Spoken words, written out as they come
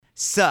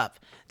Sup.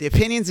 The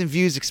opinions and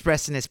views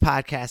expressed in this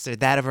podcast are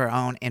that of our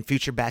own and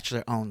Future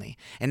Bachelor only,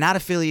 and not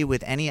affiliated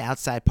with any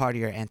outside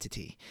party or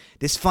entity.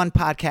 This fun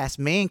podcast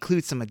may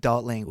include some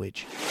adult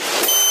language.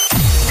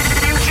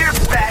 Future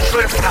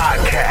Bachelor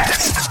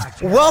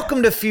Podcast.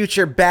 Welcome to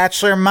Future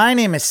Bachelor. My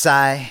name is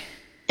Sai.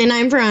 And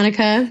I'm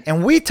Veronica.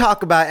 And we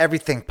talk about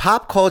everything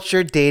pop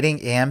culture,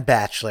 dating, and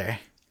Bachelor.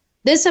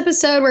 This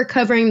episode, we're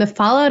covering the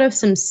fallout of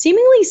some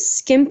seemingly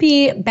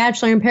skimpy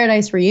Bachelor in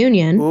Paradise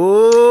reunion.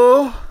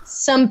 Ooh.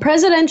 Some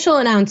presidential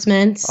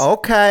announcements.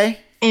 Okay.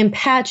 And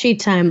patchy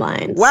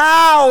timelines.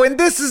 Wow, and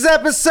this is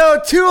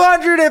episode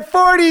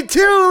 242.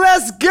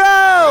 Let's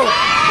go!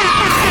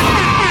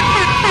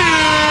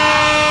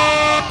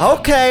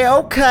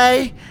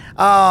 Okay.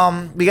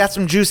 We got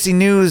some juicy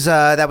news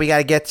that we got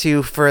to get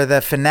to for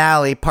the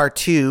finale, part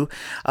 2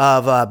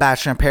 of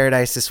Bachelor in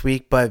Paradise this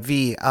week. But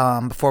V,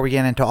 before we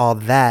get into all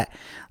that,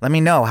 let me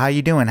know, how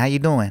you doing?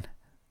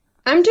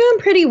 I'm doing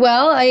pretty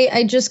well.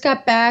 I just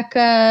got back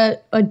a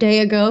day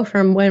ago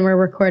from when we're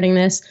recording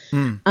this,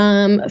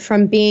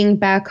 from being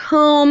back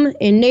home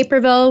in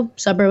Naperville,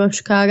 suburb of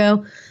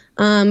Chicago,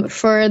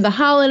 for the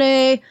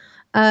holiday.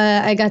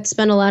 I got to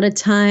spend a lot of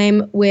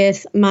time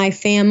with my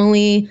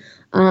family.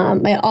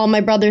 All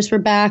my brothers were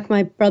back.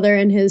 My brother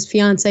and his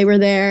fiance were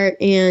there,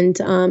 and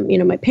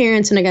my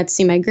parents, and I got to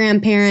see my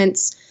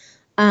grandparents.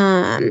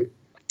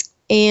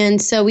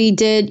 And so we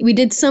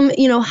did some,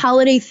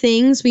 holiday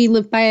things. We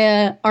lived by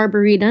a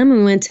arboretum and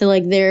we went to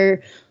like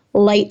their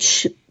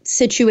light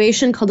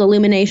situation called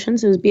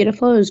Illuminations. It was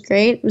beautiful. It was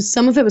great.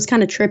 Some of it was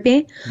kind of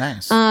trippy.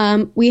 Nice.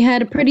 We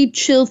had a pretty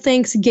chill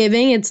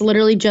Thanksgiving. It's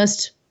literally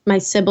just my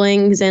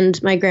siblings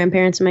and my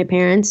grandparents and my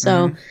parents.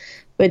 So,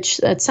 which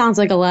that sounds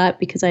like a lot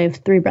because I have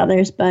 3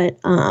 brothers, but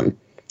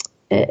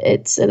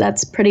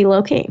that's pretty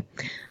low key.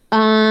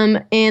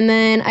 And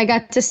then I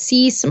got to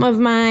see some of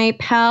my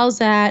pals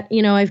that,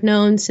 I've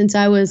known since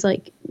I was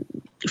like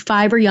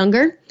 5 or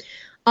younger.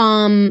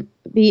 And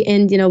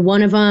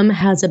one of them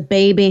has a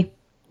baby.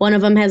 One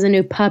of them has a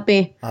new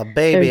puppy. A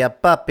baby, a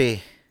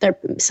puppy.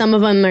 Some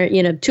of them are,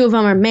 2 of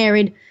them are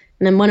married.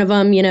 And then one of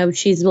them,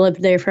 she's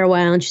lived there for a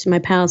while and she's my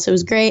pal. So it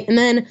was great. And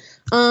then,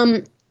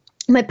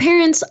 my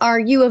parents are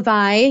U of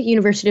I,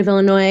 University of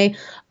Illinois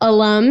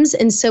alums,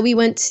 and so we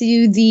went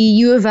to the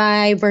U of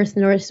I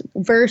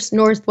versus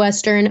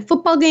Northwestern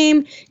football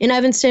game in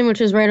Evanston,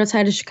 which was right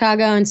outside of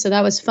Chicago, and so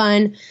that was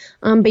fun.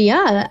 But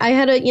yeah, I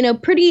had a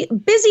pretty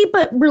busy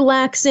but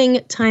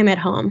relaxing time at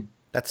home.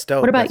 That's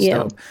dope. What about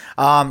you?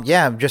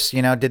 Just,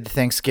 did the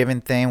Thanksgiving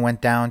thing,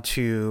 went down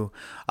to,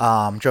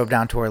 drove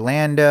down to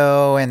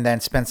Orlando and then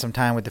spent some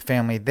time with the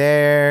family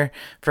there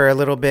for a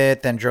little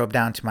bit. Then drove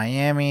down to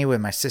Miami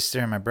with my sister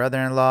and my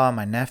brother-in-law,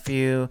 my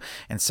nephew,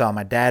 and saw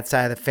my dad's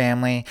side of the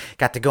family.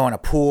 Got to go in a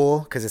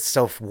pool because it's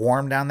so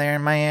warm down there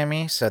in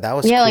Miami. So that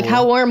was cool. Like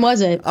how warm was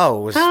it?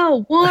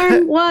 How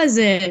warm was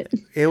it?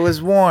 It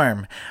was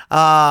warm.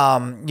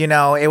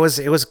 It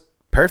was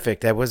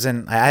perfect. It was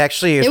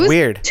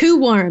weird. Too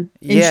warm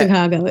in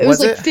Chicago. It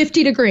was like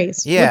 50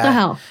 degrees. Yeah. What the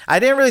hell? I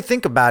didn't really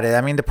think about it.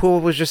 I mean, the pool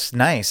was just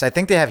nice. I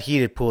think they have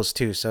heated pools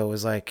too. So it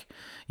was like,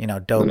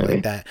 dope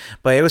like that.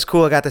 But it was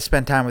cool. I got to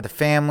spend time with the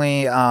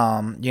family.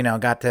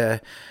 Got to,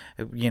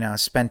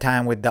 spend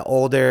time with the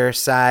older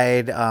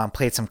side,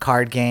 played some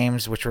card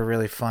games, which were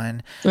really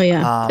fun. Oh,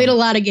 yeah. Played a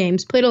lot of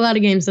games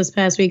this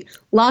past week.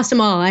 Lost them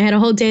all. I had a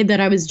whole day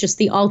that I was just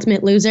the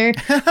ultimate loser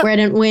where I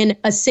didn't win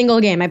a single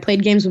game. I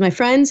played games with my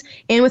friends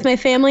and with my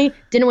family.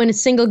 Didn't win a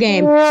single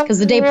game because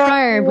the day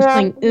prior I was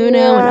playing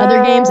Uno and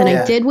other games, and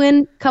I did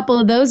win a couple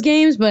of those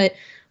games, but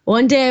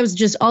one day I was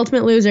just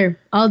ultimate loser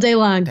all day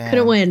long. Damn.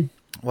 Couldn't win.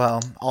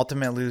 Well,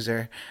 ultimate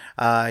loser.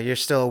 You're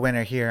still a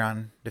winner here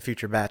on The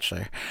Future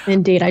Bachelor.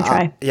 Indeed, I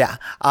try.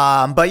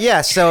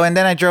 And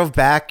then I drove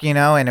back,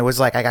 and it was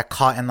like I got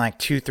caught in like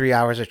 2-3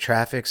 hours of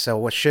traffic. So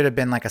what should have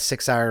been like a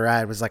 6-hour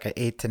ride was like an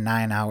 8 to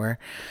 9 hour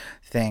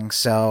thing.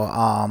 So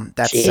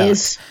that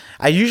sucks.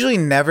 I usually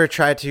never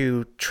try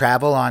to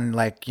travel on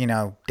like,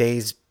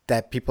 days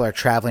that people are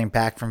traveling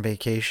back from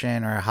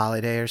vacation or a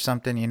holiday or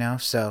something,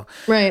 so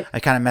right. I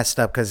kind of messed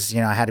up because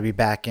I had to be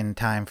back in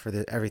time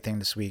for everything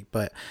this week,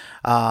 but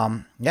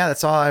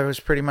that's all I was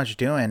pretty much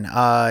doing.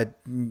 But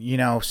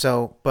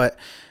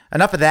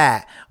enough of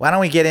that. Why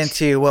don't we get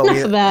into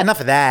enough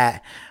of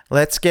that.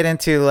 Let's get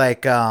into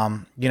like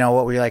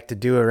what we like to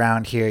do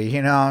around here.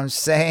 You know what I'm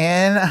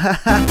saying?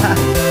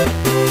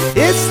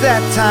 It's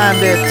that time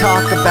to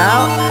talk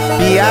about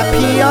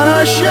BIP on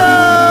our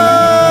show.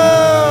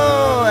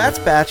 That's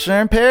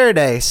Bachelor in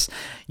Paradise.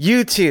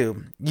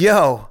 YouTube.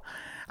 Yo,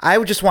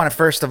 I just want to,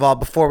 first of all,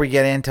 before we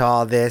get into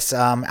all this,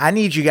 I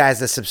need you guys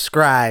to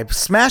subscribe.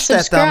 Smash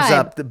that thumbs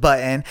up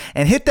button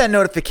and hit that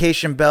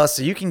notification bell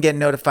so you can get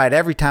notified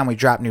every time we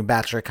drop new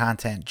Bachelor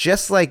content,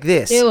 just like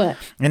this. Do it.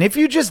 And if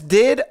you just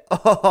did,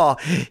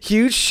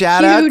 huge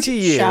shout out to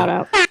you. Shout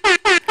out.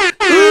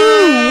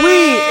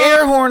 Ooh-wee.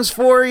 air horns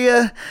for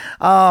you.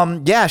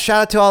 Yeah,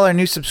 shout out to all our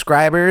new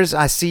subscribers.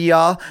 I see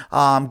y'all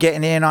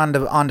getting in on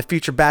the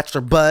Future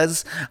Bachelor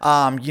buzz.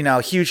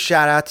 Huge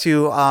shout out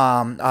to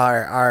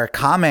our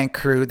comment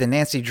crew, the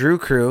Nancy Drew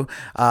crew,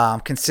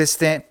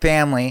 consistent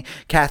family,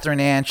 Catherine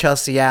Ann,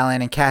 Chelsea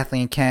Allen, and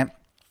Kathleen Kemp.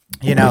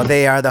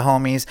 They are the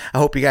homies. I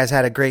hope you guys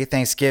had a great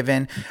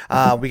Thanksgiving.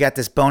 We got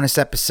this bonus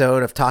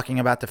episode of talking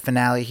about the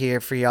finale here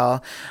for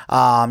y'all.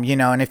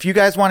 And if you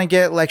guys want to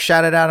get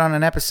shouted out on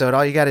an episode,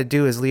 all you got to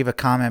do is leave a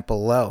comment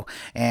below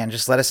and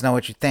just let us know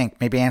what you think.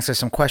 Maybe answer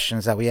some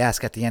questions that we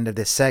ask at the end of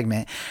this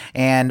segment.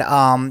 And,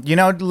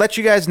 let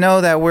you guys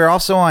know that we're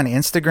also on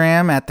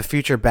Instagram at The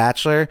Future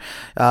Bachelor.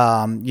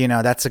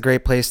 That's a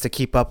great place to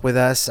keep up with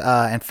us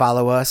and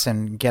follow us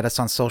and get us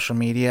on social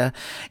media.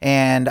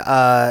 And,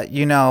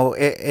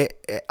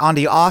 on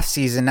the off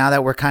season, now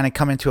that we're kind of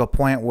coming to a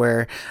point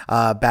where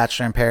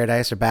Bachelor in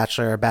Paradise or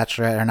Bachelor or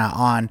Bachelorette are not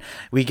on,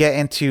 we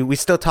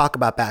still talk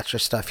about Bachelor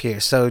stuff here.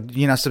 So,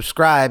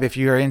 subscribe if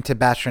you're into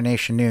Bachelor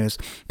Nation news,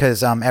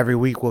 because every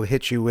week we'll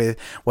hit you with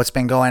what's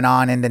been going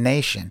on in the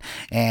nation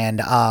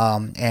and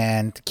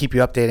keep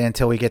you updated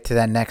until we get to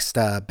that next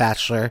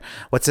Bachelor.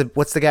 What's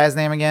the guy's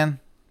name again?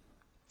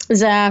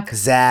 Zach.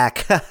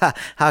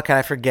 How can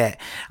I forget?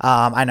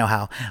 I know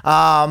how.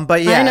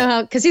 But yeah. I know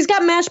how, because he's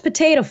got mashed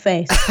potato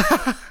face.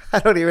 I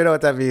don't even know what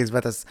that means,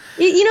 but that's...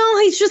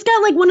 he's just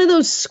got one of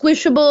those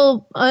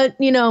squishable,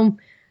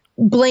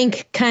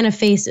 blank kind of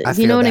faces.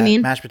 You know what I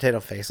mean? Mashed potato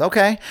face.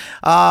 Okay.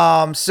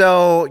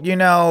 So,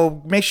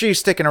 make sure you're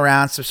sticking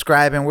around,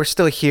 subscribing. We're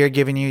still here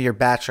giving you your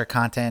Bachelor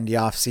content in the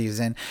off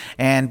season,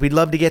 and we'd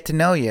love to get to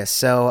know you.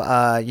 So,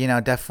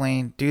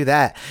 definitely do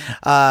that.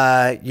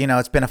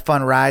 It's been a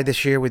fun ride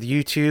this year with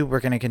YouTube.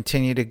 We're going to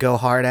continue to go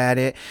hard at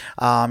it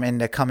in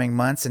the coming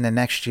months and the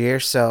next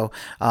year. So,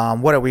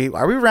 what are we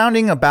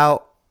rounding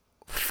about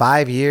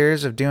 5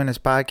 years of doing this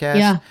podcast?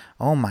 Yeah.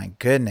 Oh my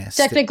goodness.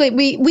 Technically,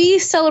 we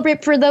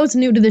celebrate, for those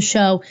new to the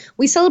show,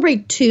 we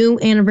celebrate 2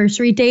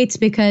 anniversary dates,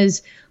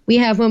 because we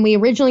have when we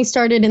originally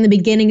started in the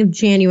beginning of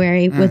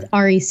January with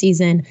RE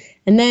season.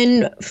 And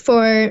then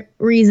for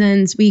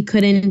reasons we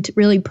couldn't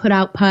really put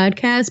out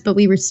podcasts, but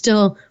we were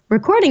still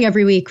recording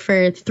every week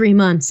for 3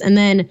 months. And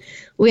then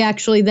we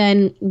actually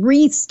then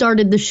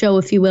restarted the show,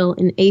 if you will,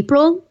 in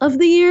April of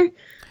the year.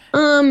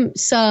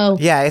 So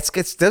yeah,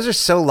 it's those are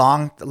so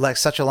long,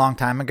 such a long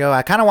time ago.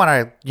 I kind of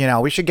want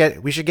to, we should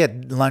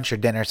get lunch or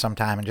dinner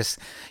sometime and just,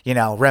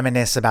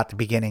 reminisce about the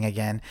beginning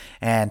again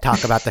and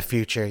talk about the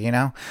future,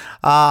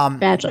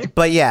 Bachelor.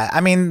 But yeah,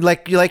 I mean,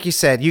 like you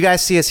said, you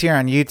guys see us here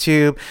on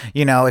YouTube.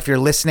 If you're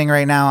listening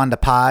right now on the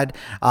pod,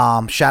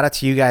 shout out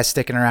to you guys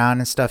sticking around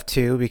and stuff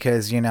too,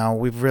 because,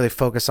 we've really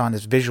focused on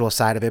this visual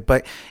side of it.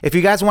 But if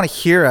you guys want to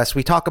hear us,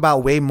 we talk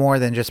about way more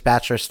than just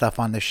Bachelor stuff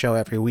on this show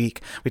every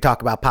week. We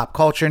talk about pop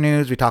culture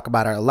news, we talk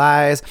about our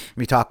lives,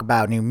 we talk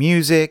about new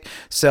music,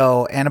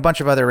 and a bunch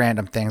of other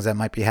random things that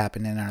might be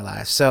happening in our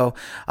lives. So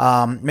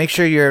make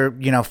sure you're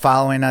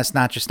following us,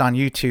 not just on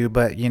YouTube,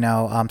 but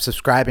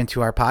subscribing to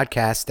our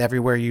podcast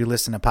everywhere you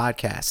listen to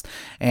podcasts,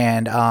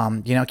 and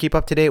keep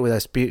up to date with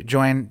us.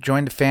 Join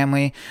the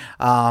family,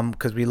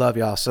 because we love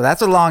y'all. So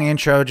that's a long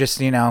intro, just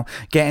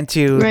getting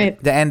to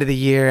the end of the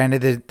year, end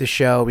of the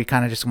show. We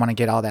kind of just want to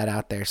get all that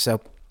out there. So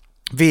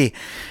V,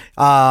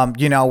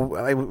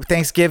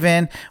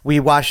 Thanksgiving, we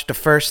watched the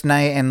first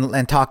night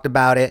and talked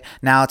about it.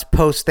 Now it's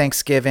post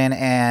Thanksgiving,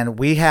 and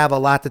we have a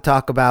lot to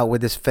talk about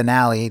with this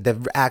finale,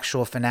 the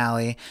actual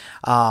finale,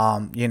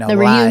 the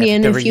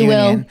reunion, if you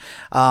will,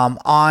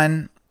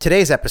 on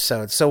today's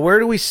episode. So where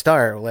do we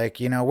start?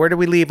 Where do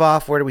we leave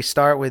off? Where do we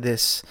start with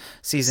this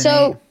season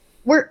 8?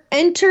 We're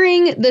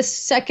entering the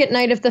second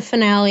night of the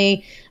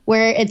finale,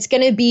 where it's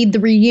going to be the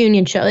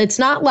reunion show. It's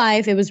not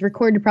live. It was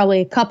recorded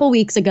probably a couple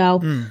weeks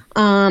ago.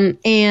 So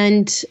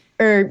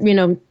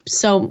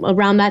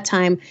around that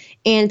time.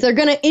 And they're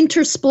going to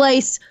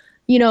intersplice,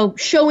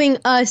 showing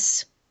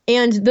us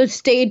and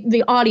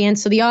the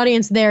audience. So the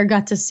audience there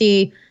got to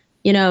see,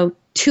 2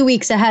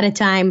 weeks ahead of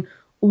time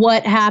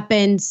what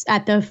happens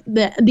at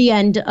the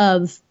end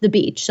of the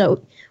beach.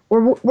 So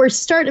we're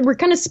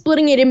kind of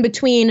splitting it in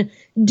between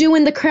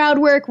doing the crowd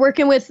work,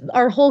 working with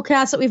our whole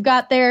cast that we've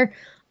got there.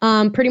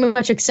 Pretty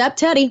much except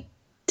Teddy.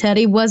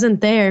 Teddy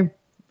wasn't there.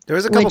 There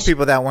was a couple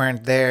people that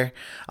weren't there.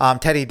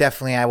 Teddy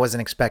definitely, I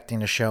wasn't expecting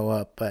to show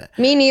up, but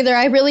me neither.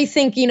 I really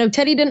think,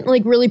 Teddy didn't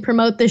really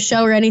promote this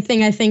show or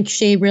anything. I think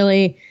she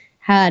really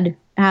had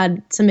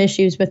some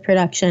issues with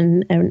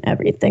production and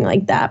everything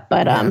like that.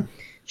 But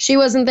she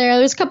wasn't there.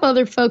 There's a couple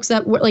other folks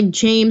that were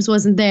James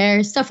wasn't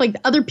there. Stuff like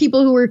other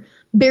people who were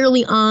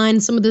barely on.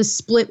 Some of the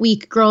split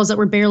week girls that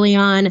were barely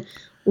on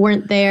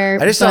weren't there.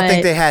 I just don't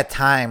think they had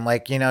time.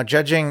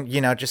 Judging,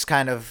 just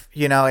kind of,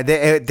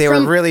 they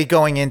were really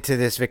going into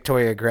this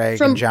Victoria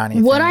Gregg and Johnny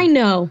thing. What I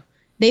know,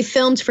 they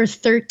filmed for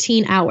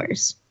 13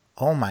 hours.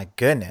 Oh my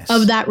goodness.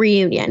 Of that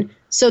reunion.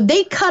 So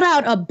they cut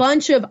out a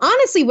bunch of,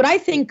 honestly, what I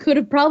think could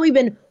have probably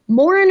been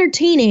more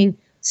entertaining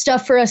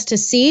stuff for us to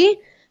see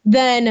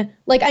than,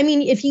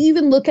 if you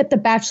even look at the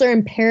Bachelor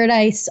in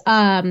Paradise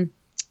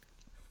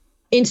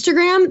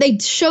Instagram, they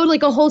showed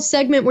like a whole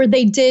segment where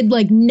they did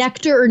like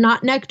nectar or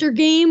not nectar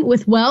game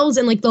with Wells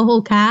and like the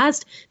whole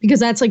cast, because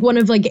that's like one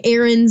of like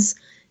Aaron's,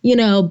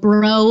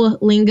 bro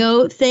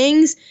lingo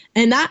things.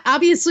 And that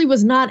obviously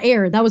was not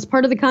aired. That was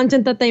part of the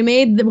content that they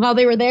made while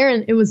they were there,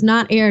 and it was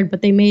not aired,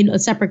 but they made a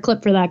separate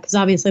clip for that because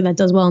obviously that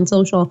does well on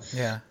social.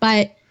 Yeah.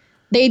 But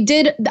they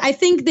did, I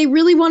think they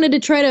really wanted to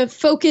try to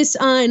focus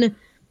on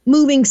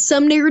moving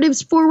some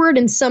narratives forward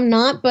and some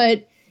not.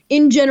 But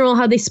in general,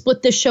 how they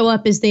split the show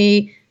up is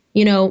they,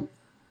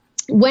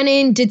 went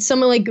in, did some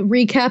like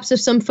recaps of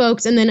some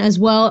folks, and then as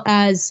well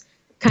as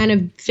kind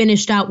of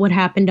finished out what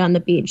happened on the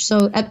beach.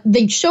 So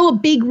they show a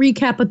big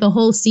recap of the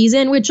whole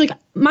season, which like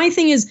my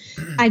thing is,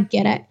 I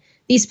get it.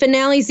 These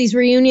finales, these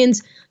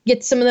reunions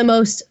get some of the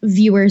most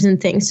viewers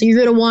and things. So you're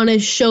going to want to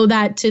show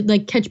that to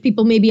like catch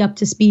people maybe up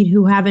to speed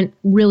who haven't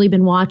really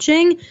been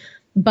watching.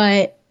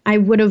 But I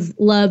would have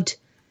loved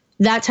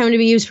that time to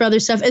be used for other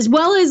stuff, as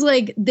well as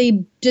like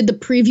they did the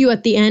preview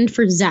at the end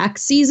for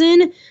Zach's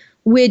season,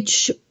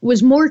 which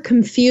was more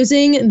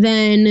confusing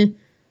than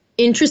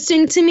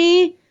interesting to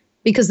me,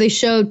 because they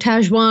showed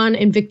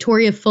Tajwan and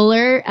Victoria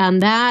Fuller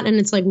and that, and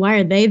it's like, why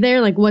are they there?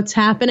 Like, what's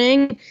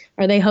happening?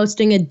 Are they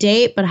hosting a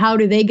date? But how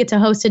do they get to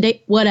host a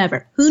date?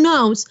 Whatever. Who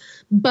knows?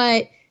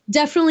 But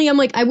definitely, I'm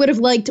like, I would have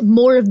liked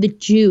more of the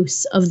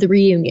juice of the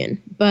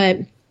reunion.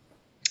 But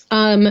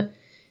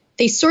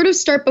they sort of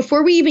start,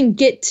 before we even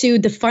get to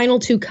the final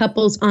two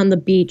couples on the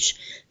beach,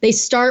 they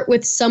start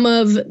with some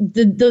of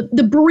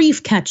the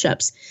brief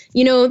catch-ups.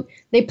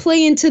 They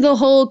play into the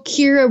whole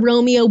Kira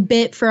Romeo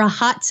bit for a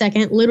hot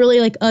second,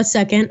 literally like a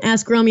second.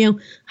 Ask Romeo,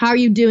 how are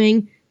you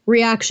doing?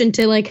 Reaction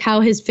to like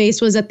how his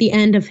face was at the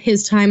end of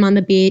his time on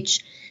the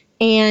beach.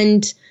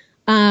 And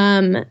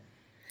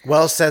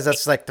Wells says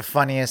that's like the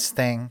funniest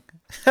thing.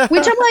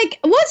 which I'm like,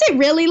 was it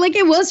really? Like,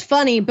 it was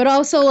funny, but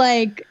also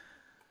like,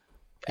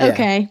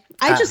 okay.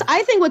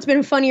 I think what's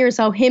been funnier is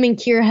how him and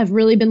Kira have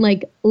really been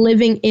like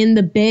living in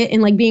the bit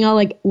and like being all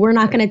like, we're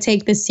not going to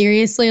take this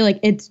seriously. Like,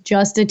 it's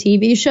just a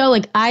TV show.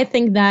 Like, I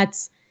think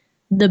that's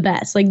the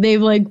best. Like,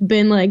 they've like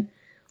been like,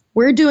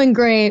 we're doing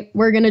great.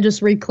 We're going to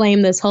just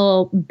reclaim this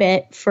whole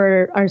bit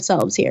for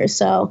ourselves here.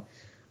 So,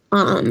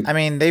 I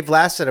mean, they've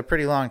lasted a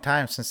pretty long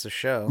time since the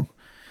show.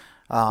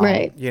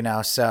 Right.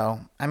 So,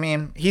 I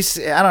mean,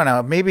 I don't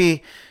know,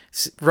 maybe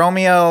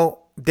Romeo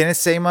didn't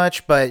say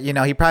much, but,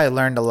 he probably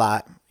learned a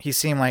lot. He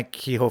seemed like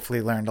he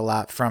hopefully learned a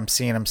lot from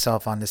seeing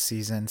himself on this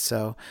season.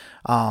 So,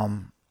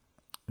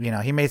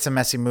 he made some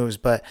messy moves,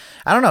 but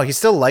I don't know. He's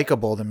still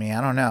likable to me.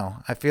 I don't know.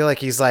 I feel like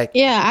he's like,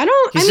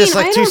 he's just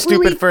like too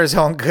stupid for his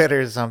own good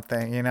or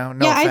something, No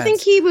offense. I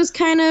think he was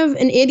kind of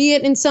an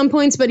idiot in some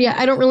points, but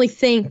I don't really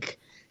think,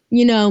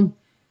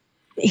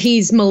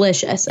 he's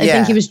malicious. I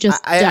think he was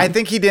just dumb. I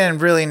think he didn't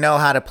really know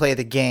how to play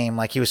the game.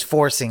 Like, he was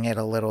forcing it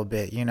a little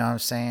bit, you know what I'm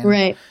saying?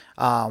 Right.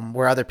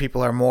 Where other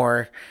people are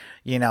more,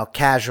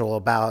 casual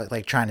about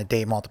like trying to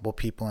date multiple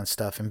people and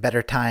stuff and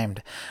better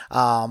timed.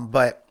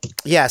 But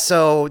yeah,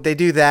 so they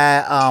do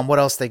that. What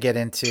else they get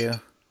into?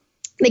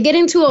 They get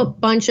into a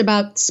bunch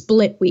about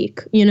Split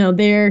Week,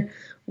 their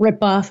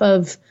ripoff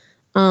of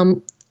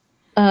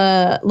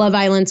Love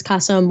Island's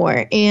Casa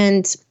Amor.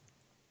 And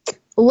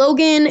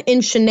Logan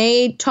and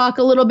Shanae talk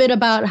a little bit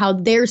about how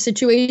their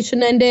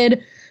situation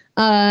ended.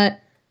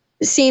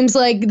 Seems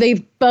like they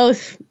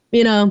both,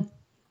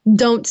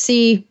 don't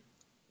see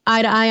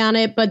eye to eye on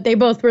it, but they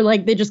both were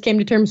like, they just came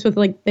to terms with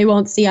like, they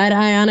won't see eye to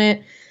eye on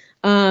it.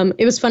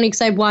 It was funny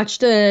because I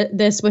watched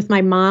this with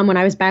my mom when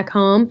I was back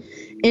home,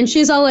 and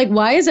she's all like,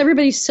 why is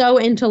everybody so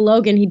into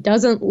Logan? He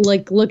doesn't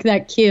like look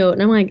that cute.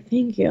 And I'm like,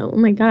 thank you. Oh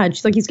my God.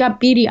 She's like, he's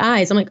got beady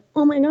eyes. I'm like,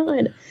 oh my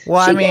God.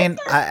 Well, I mean,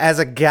 as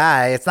a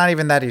guy, it's not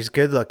even that he's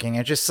good looking.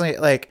 It's just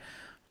like,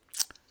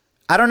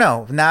 I don't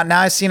know.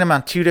 Now I've seen him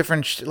on two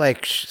different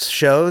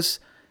shows,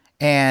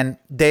 and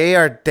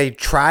they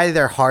try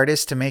their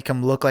hardest to make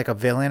him look like a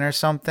villain or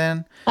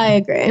something. I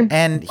agree.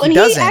 And when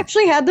he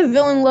actually had the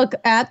villain look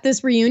at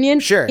this reunion,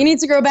 sure, he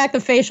needs to grow back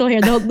the facial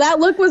hair. Though that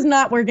look was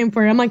not working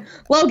for him. I'm like,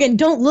 Logan,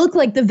 don't look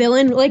like the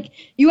villain. Like,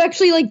 you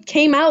actually like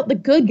came out the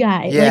good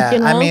guy. Yeah,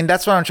 like, I mean,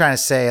 that's what I'm trying to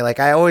say. Like,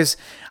 I always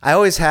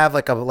have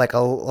like a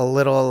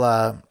little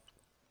a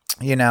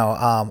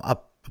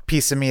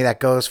piece of me that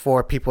goes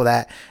for people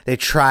that they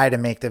try to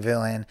make the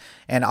villain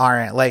and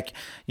aren't. Like,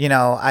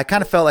 I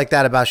kind of felt like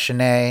that about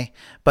Shanae,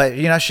 but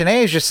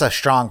Shanae is just a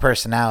strong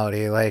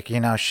personality. Like,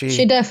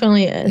 she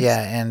definitely is.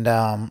 Yeah.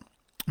 And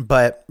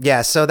but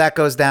yeah, so that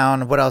goes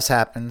down. What else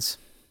happens?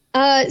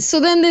 So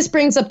then this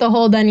brings up the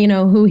whole,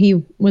 who he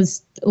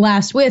was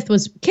last with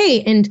was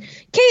Kate, and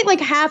Kate like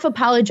half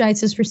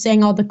apologizes for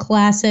saying all the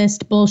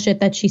classist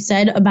bullshit that she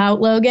said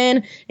about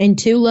Logan and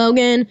to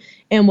Logan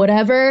and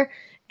whatever.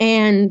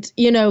 And,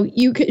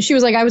 she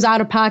was like, I was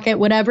out of pocket,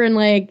 whatever.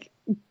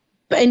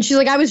 And she's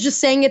like, I was just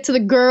saying it to the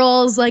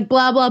girls, like,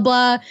 blah, blah,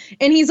 blah.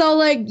 And he's all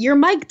like, you're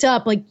mic'd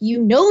up. Like,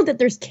 that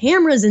there's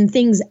cameras and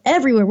things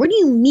everywhere. What do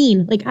you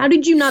mean? Like, how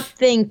did you not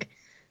think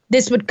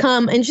this would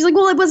come. And she's like,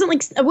 well, I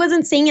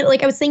wasn't saying it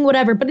like I was saying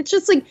whatever, but it's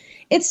just like,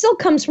 it still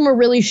comes from a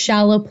really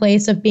shallow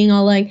place of being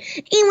all like,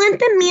 I want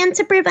the man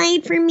to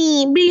provide for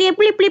me, blah,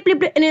 blah, blah, blah,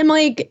 blah. And I'm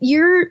like,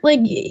 you're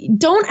like,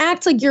 don't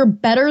act like you're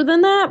better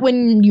than that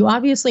when you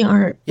obviously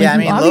aren't. Yeah,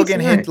 Like, I mean, Logan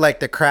hit like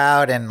the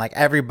crowd and like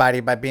everybody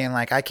by being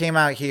like, I came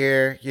out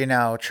here, you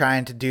know,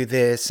 trying to do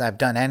this. I've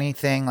done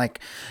anything. Like,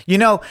 you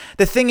know,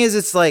 the thing is,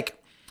 it's like,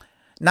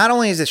 not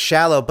only is it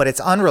shallow, but it's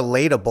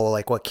unrelatable,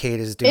 like what Kate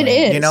is doing. It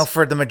is. You know,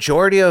 for the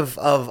majority of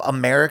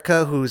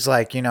America who's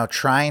like, you know,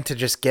 trying to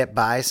just get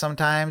by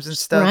sometimes and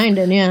stuff.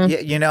 Grinding, yeah.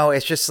 You know,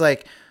 it's just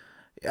like,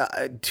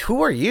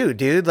 who are you,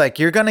 dude? Like,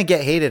 you're going to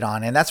get hated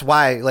on. And that's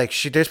why, like,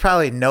 there's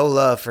probably no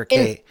love for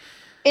Kate.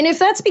 And if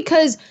that's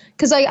because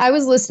I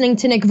was listening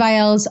to Nick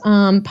Viall's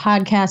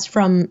podcast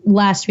from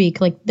last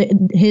week, like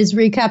his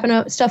recap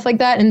and stuff like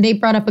that, and they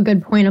brought up a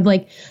good point of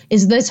like,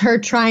 is this her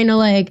trying to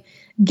like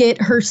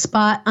get her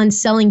spot on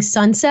Selling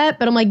Sunset?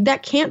 But I'm like,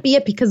 that can't be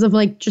it because of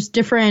like just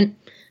different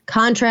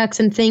contracts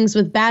and things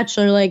with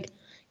Bachelor. Like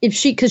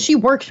because she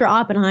works for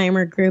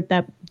Oppenheimer Group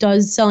that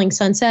does Selling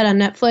Sunset on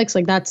Netflix.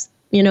 Like that's,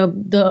 you know,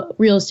 the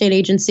real estate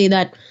agency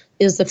that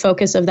is the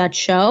focus of that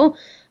show.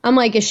 I'm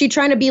like, is she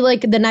trying to be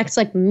like the next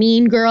like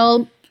mean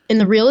girl in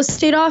the real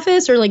estate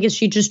office, or like is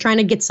she just trying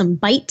to get some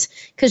bite?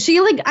 Because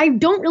she like, I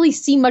don't really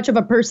see much of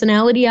a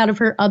personality out of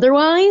her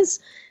otherwise.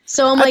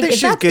 So I'm like, I think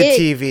she's good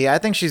TV. I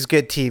think she's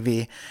good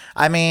TV.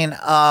 I mean,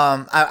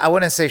 I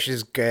wouldn't say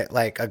she's good,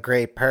 like a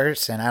great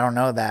person. I don't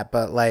know that,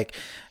 but like,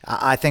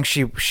 I think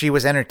she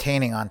was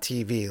entertaining on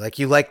TV. Like,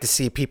 you like to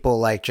see people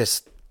like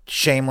just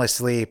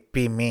shamelessly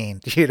be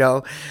mean, you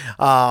know.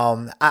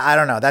 I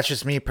don't know, that's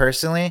just me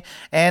personally,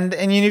 and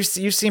you've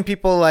seen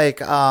people like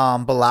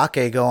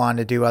Balake go on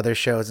to do other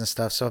shows and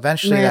stuff, so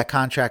eventually that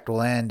contract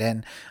will end,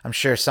 and I'm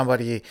sure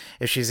somebody,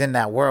 if she's in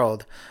that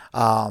world,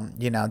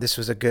 you know, this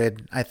was a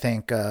good, I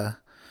think,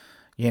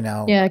 you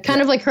know,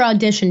 kind of like her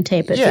audition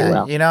tape, if you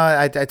will. You know,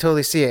 I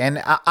totally see it,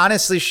 and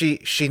honestly,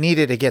 she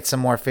needed to get some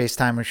more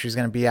FaceTime when she was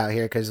going to be out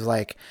here, because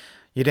like,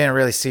 you didn't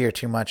really see her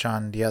too much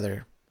on the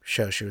other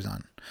show she was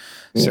on.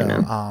 So,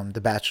 The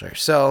Bachelor.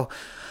 So,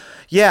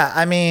 yeah,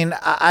 I mean,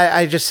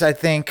 I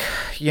think,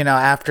 you know,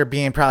 after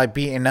being probably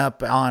beaten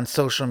up on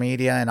social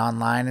media and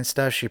online and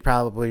stuff, she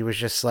probably was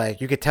just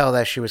like, you could tell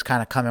that she was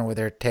kind of coming with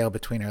her tail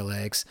between her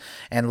legs.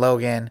 And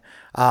Logan,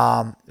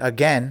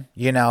 again,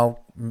 you know,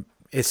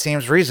 it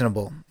seems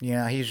reasonable. You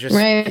know, he's just,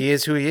 he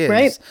is who he is.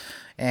 Right.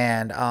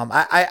 And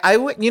I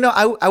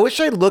wish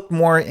I looked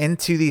more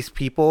into these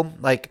people.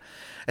 Like,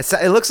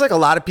 it looks like a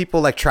lot of people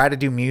like try to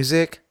do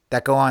music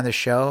that go on the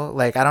show.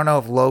 Like, I don't know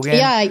if Logan.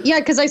 Yeah,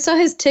 because I saw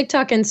his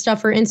TikTok and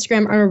stuff, or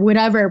Instagram or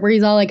whatever, where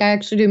he's all like, I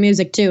actually do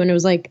music too. And it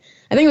was like,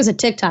 I think it was a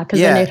TikTok,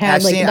 because then it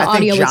had like the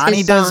audio. I think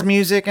Johnny does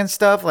music and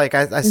stuff. Like,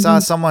 I saw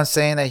someone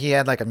saying that he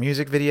had like a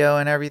music video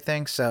and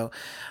everything. So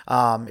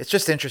it's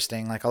just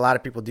interesting. Like, a lot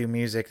of people do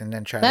music and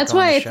then try That's to go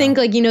why on the I show. think,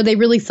 like, you know, they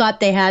really thought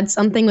they had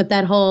something with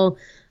that whole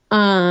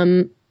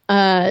song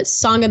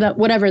of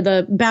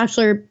the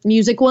Bachelor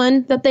music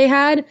one that they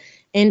had.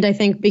 And I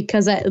think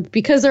because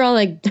they're all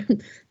like,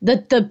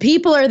 the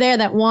people are there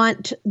that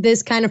want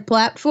this kind of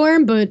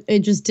platform, but it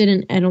just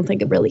didn't. I don't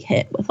think it really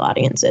hit with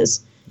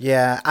audiences.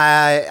 Yeah,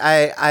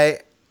 I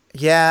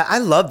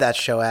love that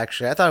show,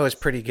 actually. I thought it was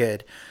pretty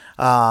good,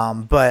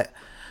 but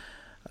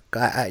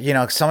you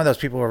know, some of those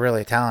people were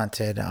really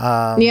talented.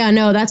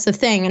 That's the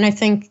thing, and I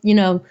think, you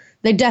know,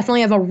 they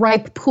definitely have a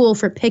ripe pool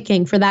for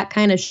picking for that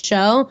kind of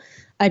show.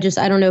 I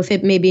don't know if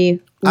it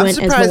maybe went as well as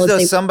I'm surprised though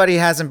somebody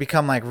hasn't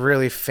become like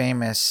really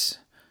famous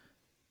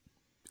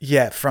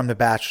yet from The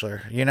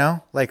Bachelor, you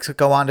know, like to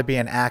go on to be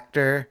an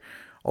actor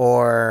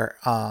or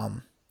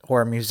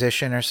a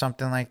musician or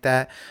something like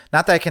that.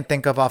 Not that I can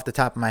think of off the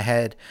top of my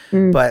head,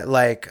 but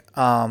like,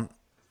 I'm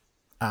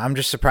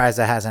just surprised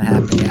that hasn't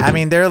happened yet. I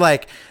mean,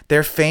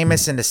 they're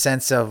famous in the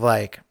sense of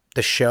like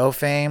the show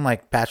fame,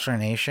 like Bachelor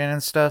Nation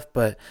and stuff,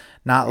 but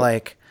not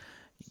like,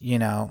 you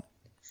know,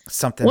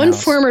 something One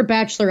else. former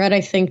bachelorette,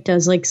 I think,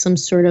 does like some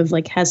sort of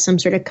like has some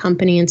sort of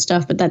company and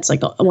stuff, but that's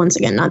like once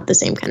again not the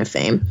same kind of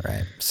fame.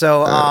 Right.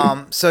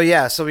 So so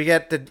we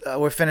get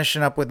we're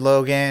finishing up with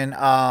Logan.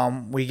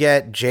 We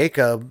get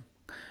Jacob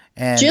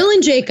and Jill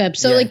and Jacob.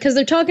 So like, because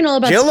they're talking all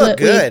about Jill looked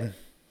good. Week.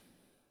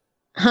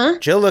 Huh?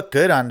 Jill looked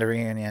good on the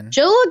reunion.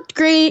 Jill looked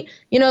great.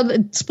 You know,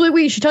 the split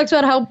week. She talks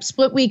about how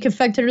split week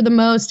affected her the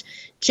most.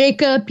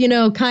 Jacob, you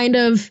know, kind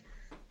of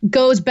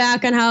goes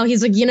back on how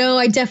he's like, you know,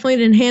 I definitely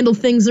didn't handle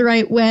things the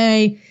right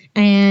way,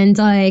 and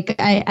like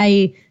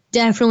I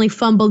definitely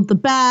fumbled the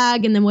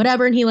bag and then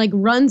whatever, and he like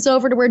runs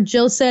over to where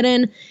Jill's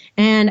sitting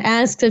and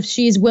asks if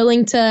she's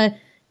willing to,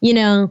 you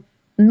know,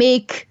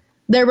 make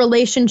their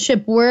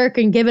relationship work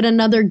and give it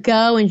another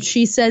go, and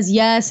she says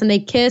yes, and they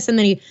kiss, and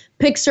then he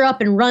picks her up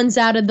and runs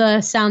out of the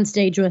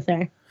soundstage with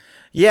her.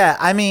 Yeah,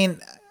 I mean,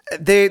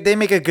 they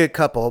make a good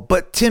couple,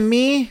 but to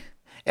me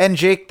and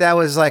Jake, that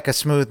was like a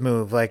smooth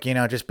move. Like, you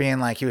know, just being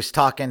like, he was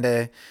talking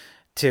to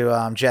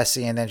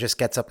Jesse and then just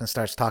gets up and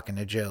starts talking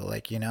to Jill,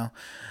 like, you know.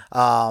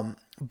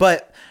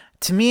 But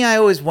to me, I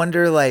always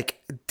wonder,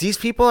 like, these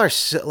people are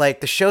so,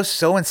 like, the show's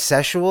so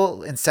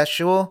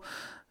incestual.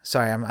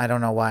 Sorry, I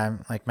don't know why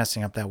I'm like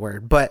messing up that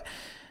word, but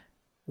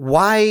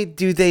why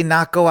do they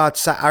not go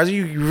outside?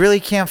 You really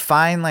can't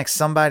find like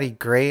somebody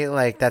great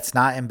like that's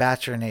not in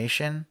Bachelor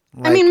Nation?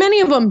 Like, I mean,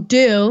 many of them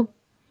do,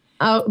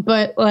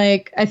 but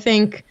like I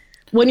think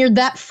when you're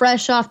that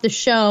fresh off the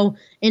show,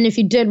 and if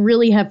you did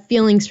really have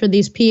feelings for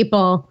these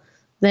people,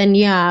 then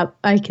yeah,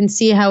 I can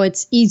see how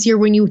it's easier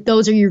when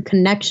those are your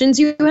connections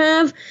you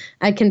have.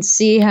 I can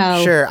see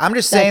how. Sure, I'm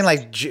just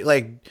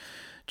saying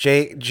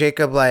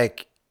Jacob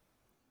like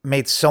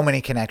made so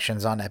many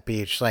connections on that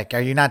beach. Like, are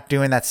you not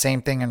doing that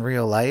same thing in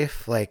real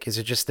life? Like, is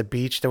it just the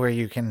beach to where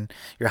you're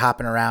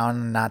hopping around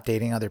and not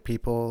dating other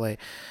people?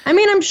 Like, I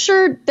mean, I'm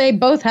sure they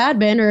both had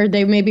been, or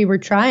they maybe were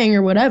trying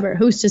or whatever.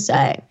 Who's to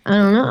say? I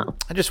don't know.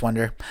 I just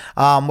wonder.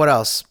 What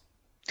else?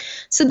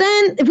 So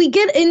then we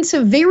get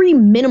into very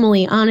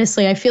minimally,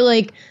 honestly. I feel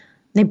like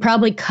they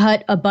probably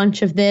cut a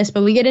bunch of this,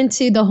 but we get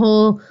into the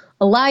whole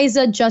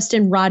Eliza,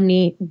 Justin,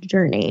 Rodney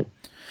journey.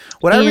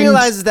 What I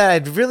realized is that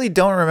I really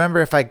don't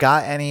remember if I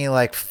got any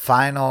like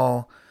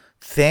final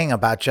thing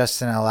about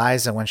Justin and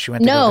Eliza when she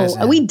went to go visit.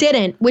 No, we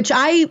didn't, which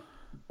I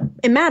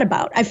am mad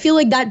about. I feel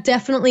like that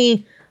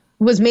definitely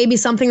was maybe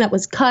something that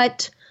was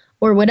cut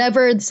or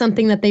whatever,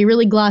 something that they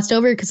really glossed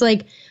over. Because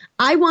like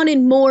I wanted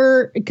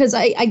more, because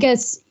I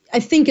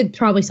think it's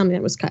probably something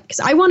that was cut. Because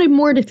I wanted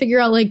more to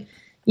figure out like,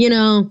 you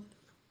know,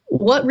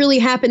 what really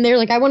happened there.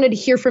 Like I wanted to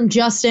hear from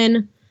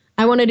Justin.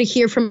 I wanted to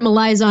hear from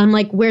Eliza on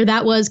like where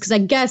that was, because I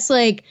guess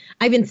like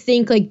I even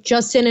think like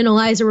Justin and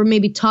Eliza were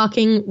maybe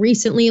talking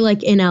recently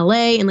like in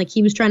LA, and like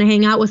he was trying to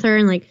hang out with her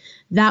and like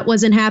that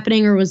wasn't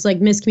happening, or was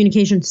like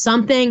miscommunication,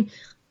 something.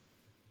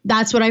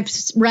 That's what I've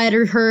read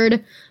or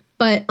heard.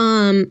 But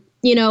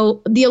you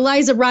know, the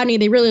Eliza Rodney,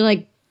 they really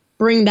like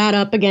bring that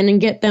up again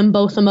and get them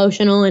both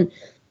emotional, and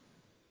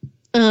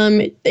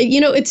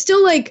you know, it's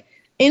still like,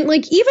 and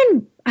like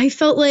even I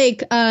felt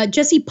like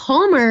Jesse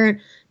Palmer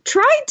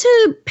tried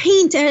to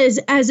paint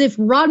as if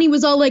Rodney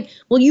was all like,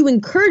 well, you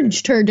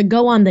encouraged her to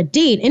go on the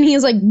date. And he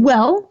was like,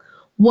 well,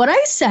 what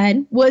I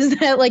said was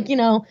that, like, you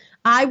know,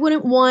 I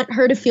wouldn't want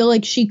her to feel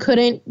like she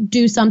couldn't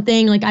do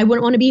something. Like, I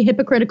wouldn't want to be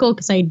hypocritical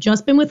because I had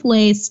just been with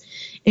Lace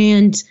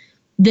and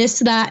this,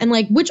 that, and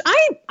like, which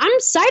I'm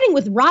siding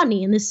with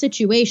Rodney in this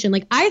situation.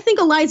 Like, I think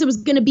Eliza was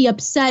going to be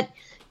upset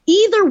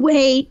either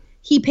way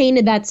he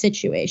painted that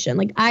situation.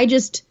 Like, I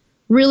just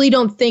really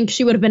don't think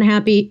she would have been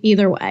happy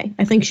either way.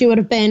 I think she would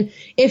have been,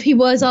 if he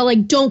was all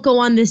like, don't go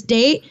on this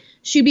date,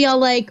 she'd be all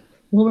like,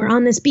 well, we're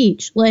on this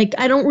beach. Like,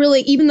 I don't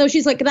really, even though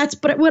she's like,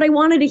 but what I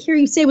wanted to hear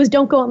you say was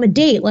don't go on the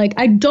date. Like,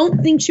 I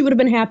don't think she would have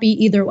been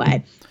happy either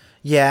way.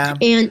 Yeah.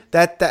 And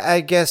that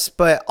I guess,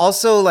 but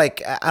also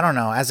like, I don't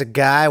know, as a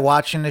guy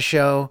watching the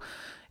show,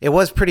 it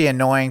was pretty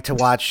annoying to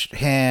watch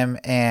him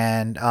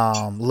and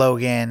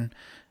Logan,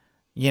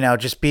 you know,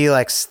 just be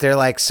like, they're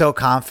like so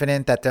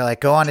confident that they're like,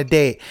 go on a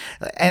date.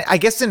 And I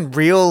guess in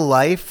real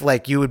life,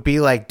 like you would be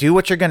like, do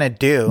what you're going to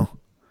do.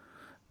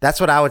 That's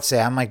what I would say.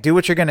 I'm like, do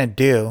what you're going to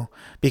do,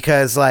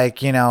 because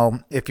like, you know,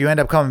 if you end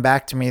up coming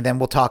back to me, then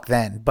we'll talk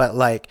then. But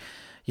like,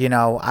 you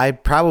know, I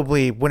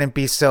probably wouldn't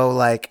be so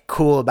like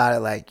cool about it.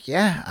 Like,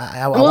 yeah,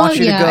 I want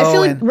you to go. I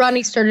feel like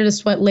Rodney started to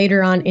sweat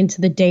later on into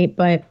the date,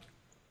 but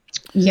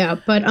yeah.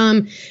 But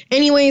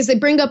anyways, they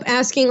bring up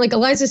asking, like,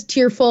 Eliza's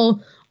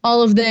tearful,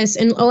 all of this,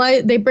 and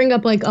they bring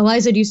up like,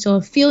 Eliza, do you still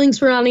have feelings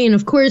for Rodney? And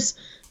of course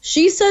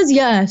she says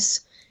yes,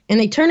 and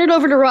they turn it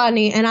over to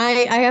Rodney, and I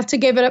have to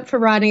give it up for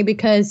Rodney,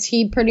 because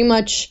he pretty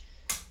much,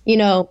 you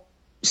know,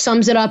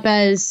 sums it up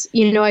as,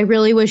 you know, I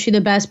really wish you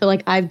the best, but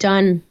like I've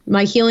done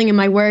my healing and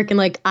my work, and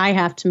like I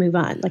have to move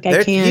on. Like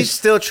I can't. He's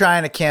still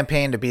trying to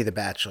campaign to be the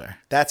Bachelor.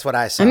 That's what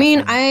I saw. I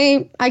mean,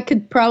 I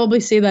could probably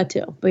see that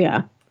too, but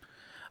yeah.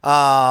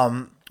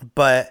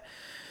 But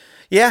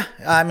yeah,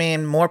 I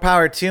mean, more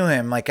power to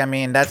him. Like, I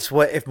mean, that's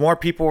what, if more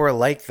people were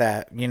like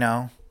that, you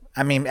know,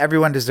 I mean,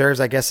 everyone deserves,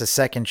 I guess, a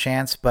second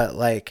chance, but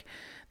like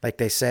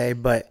they say,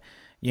 but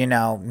you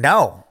know,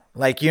 no,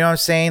 like, you know what I'm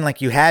saying?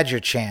 Like, you had your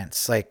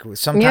chance. Like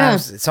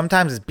sometimes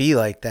it be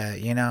like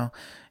that, you know,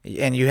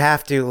 and you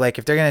have to, like,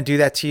 if they're going to do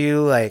that to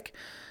you, like,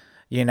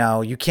 you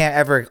know, you can't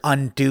ever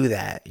undo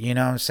that. You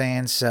know what I'm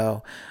saying?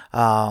 So,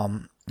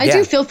 I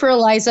do feel for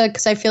Eliza,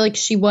 because I feel like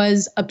she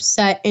was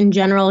upset in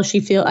general.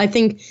 I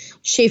think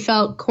she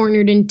felt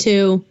cornered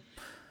into.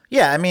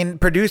 Yeah, I mean,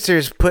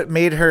 producers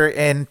made her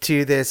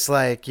into this,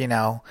 like, you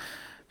know,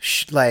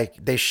 like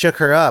they shook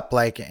her up,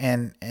 like,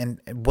 and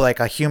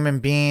like a human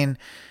being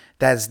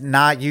that's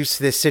not used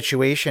to this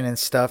situation and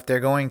stuff.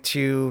 They're going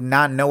to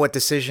not know what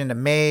decision to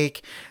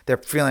make. They're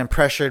feeling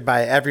pressured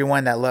by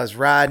everyone that loves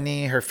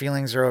Rodney. Her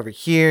feelings are over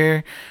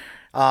here.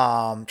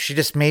 She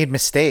just made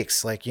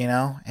mistakes, like, you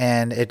know,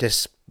 and it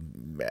just,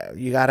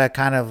 you gotta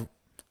kind of,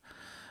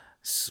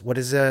 what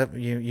is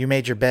you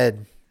made your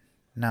bed,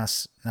 now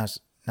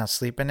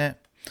sleep in it.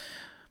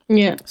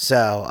 Yeah.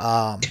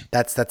 So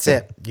that's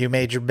it. You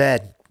made your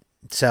bed,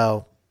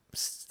 so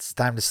it's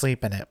time to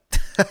sleep in it.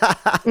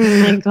 Oh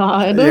my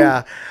God.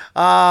 Yeah.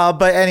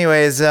 But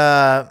anyways,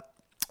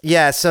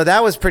 Yeah, so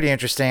that was pretty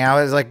interesting.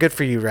 I was like, good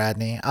for you,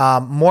 Radney.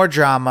 More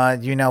drama.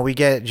 We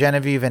get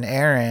Genevieve and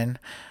Aaron.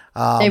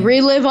 They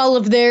relive all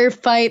of their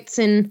fights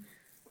and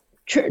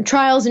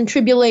trials and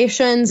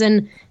tribulations,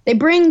 and they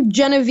bring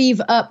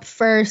Genevieve up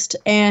first,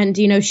 and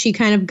she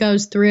kind of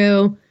goes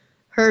through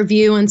her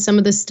view on some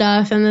of the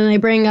stuff, and then they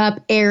bring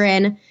up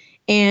Aaron.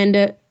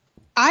 And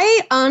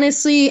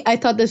I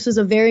thought this was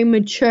a very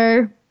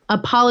mature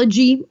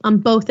apology on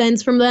both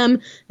ends from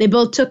them. They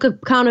both took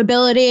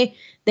accountability.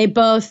 They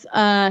both,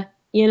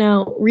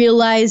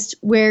 realized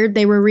where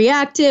they were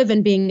reactive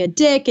and being a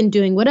dick and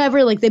doing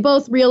whatever. Like, they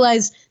both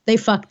realized they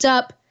fucked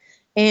up,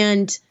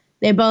 and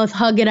they both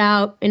hug it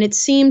out, and it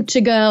seemed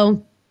to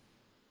go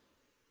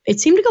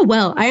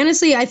well.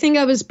 I think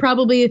I was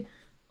probably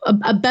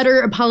a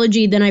better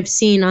apology than I've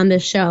seen on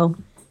this show,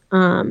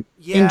 in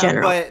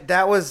general. But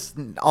that was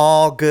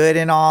all good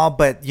and all,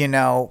 but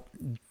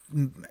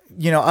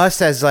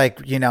us as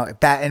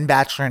in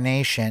Bachelor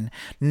Nation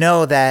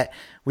know that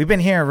we've been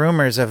hearing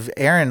rumors of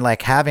Aaron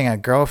having a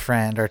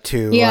girlfriend or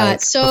two. Yeah,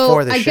 so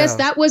before the I show. guess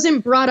that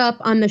wasn't brought up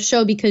on the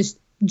show because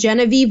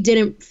Genevieve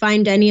didn't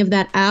find any of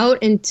that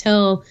out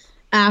until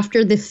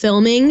after the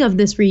filming of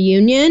this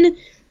reunion.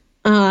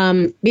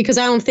 Because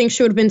I don't think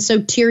she would have been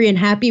so teary and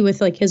happy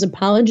with his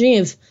apology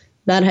if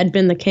that had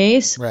been the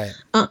case. Right.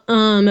 So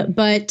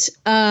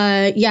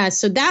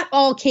that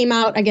all came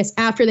out, I guess,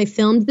 after they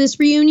filmed this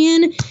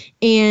reunion.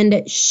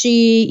 And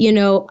she,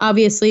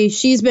 obviously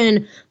she's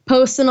been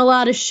posting a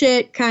lot of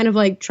shit, kind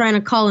of trying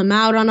to call him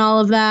out on all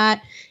of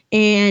that.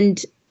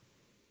 And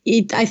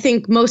I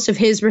think most of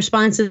his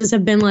responses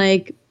have been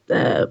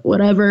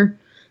whatever.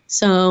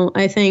 So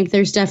I think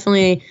there's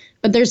definitely,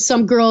 but there's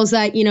some girls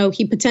that,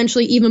 he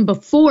potentially, even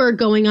before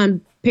going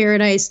on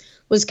Paradise,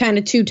 was kind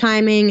of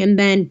two-timing, and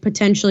then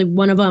potentially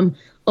one of them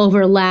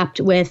overlapped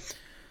with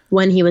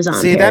when he was on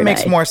Paradise. That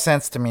makes more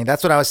sense to me.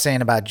 That's what I was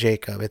saying about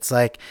Jacob. It's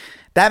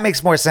that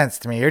makes more sense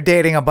to me. You're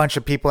dating a bunch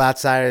of people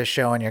outside of the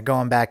show, and you're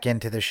going back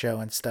into the show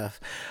and stuff.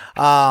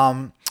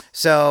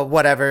 So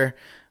whatever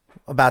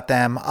about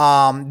them.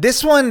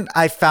 This one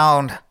I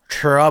found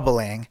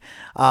troubling.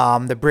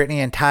 The Brittany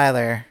and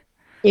Tyler.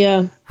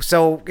 Yeah.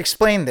 So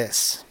explain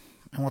this,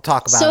 and we'll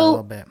talk about it a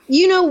little bit.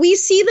 We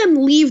see them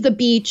leave the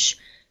beach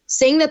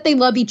saying that they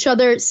love each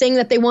other, saying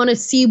that they want to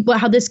see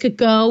how this could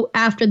go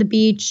after the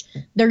beach.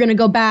 They're going to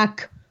go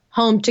back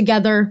home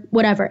together,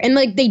 whatever. And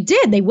they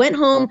did. They went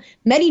home,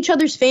 met each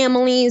other's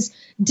families,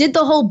 did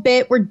the whole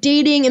bit. We're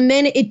dating. And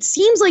then it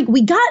seems like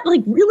we got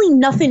really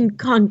nothing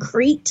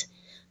concrete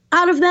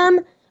out of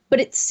them. But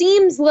it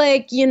seems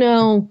like,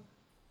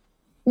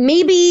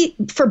 maybe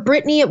for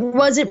Brittany, it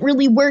wasn't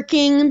really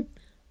working.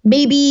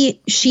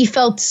 Maybe she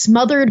felt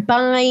smothered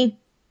by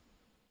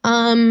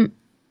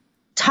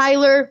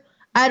Tyler.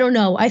 I don't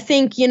know. I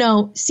think,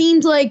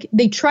 seemed like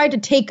they tried to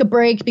take a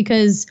break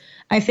because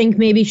I think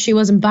maybe she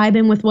wasn't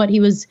vibing with what he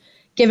was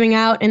giving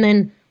out. And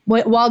then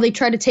while they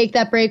tried to take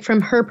that break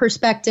from her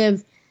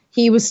perspective,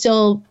 he was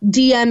still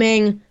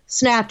DMing,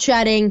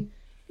 Snapchatting,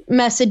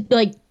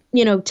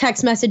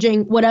 text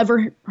messaging,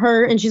 whatever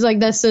her. And she's like,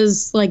 this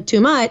is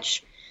too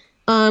much.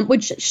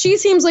 Which she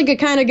seems like a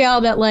kind of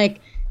gal that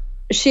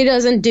she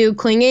doesn't do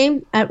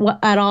clinging at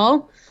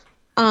all.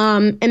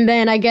 And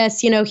then I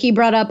guess, he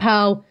brought up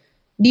how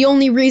the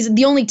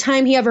only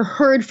time he ever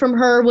heard from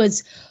her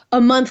was a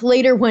month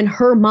later when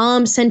her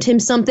mom sent him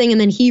something, and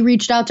then he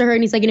reached out to her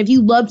and he's like, and if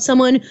you loved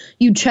someone,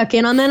 you check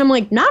in on them. I'm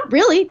like, not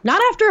really,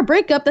 not after a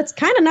breakup. That's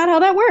kind of not how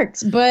that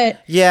works.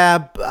 But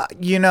yeah,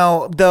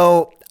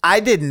 though I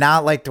did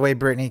not like the way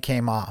Brittany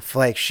came off.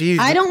 I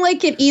don't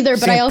like it either,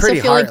 but I also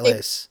feel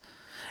heartless.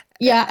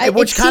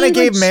 Which kind of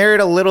gave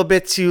merit a little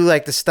bit to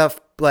the stuff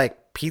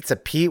Pizza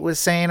Pete was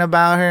saying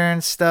about her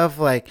and stuff.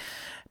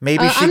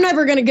 Maybe I'm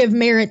never going to give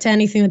merit to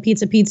anything that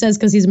Pizza Pete says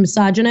because he's a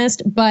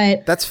misogynist,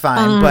 but that's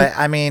fine. But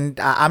I mean,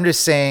 I'm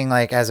just saying,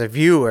 as a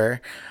viewer,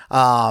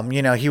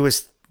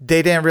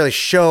 they didn't really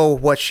show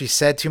what she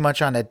said too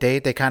much on the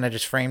date. They kind of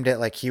just framed it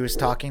like he was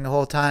talking the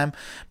whole time.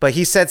 But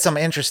he said some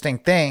interesting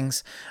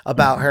things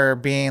about her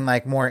being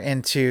more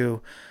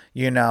into,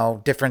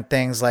 different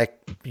things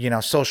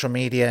social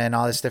media and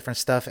all this different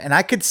stuff. And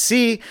I could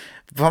see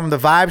from the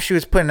vibe she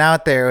was putting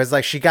out there, it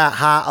was she got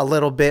hot a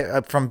little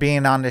bit from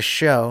being on this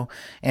show,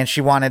 and she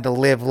wanted to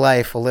live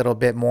life a little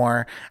bit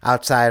more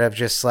outside of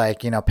just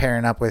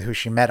pairing up with who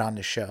she met on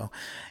the show.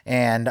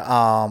 And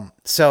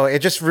so it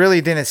just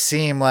really didn't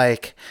seem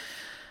like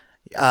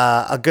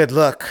a good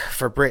look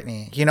for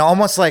Brittany.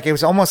 It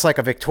was almost like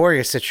a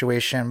Victoria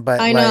situation, but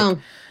I know.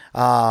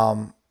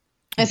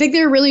 I think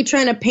they're really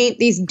trying to paint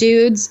these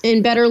dudes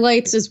in better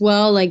lights as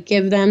well,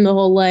 give them the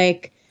whole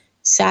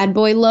sad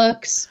boy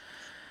looks.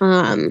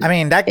 I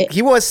mean,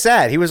 he was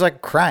sad. He was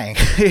crying,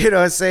 what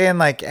I'm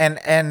saying?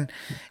 And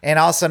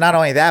also not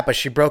only that, but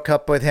she broke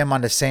up with him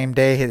on the same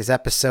day, his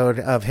episode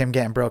of him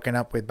getting broken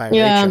up with by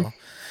Rachel.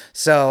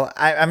 So,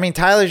 I mean,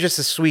 Tyler's just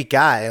a sweet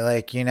guy.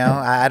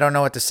 I don't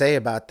know what to say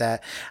about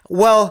that.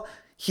 Well,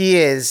 he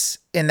is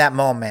in that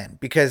moment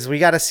because we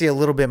got to see a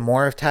little bit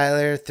more of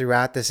Tyler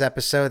throughout this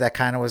episode. That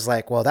kind of was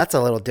well, that's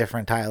a little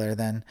different Tyler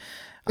than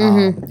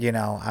You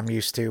know, I'm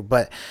used to.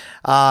 But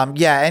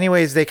yeah,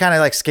 anyways, they kind of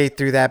like skate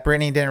through that.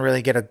 Brittany didn't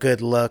really get a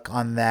good look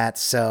on that.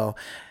 So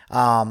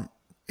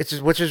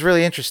which is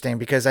really interesting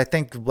because I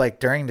think like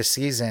during the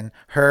season,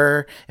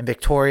 her and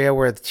Victoria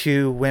were the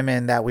two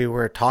women that we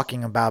were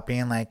talking about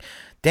being like,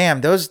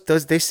 damn, those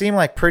they seem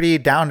like pretty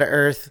down to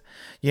earth,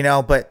 you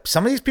know, but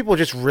some of these people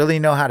just really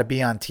know how to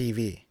be on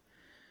TV.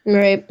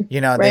 Right.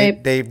 You know,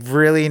 they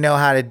really know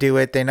how to do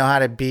it. They know how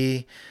to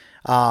be,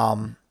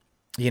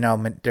 you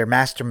know, they're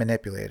master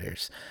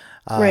manipulators.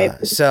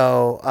 Right.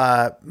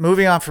 So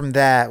moving on from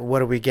that, what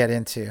do we get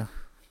into?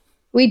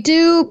 We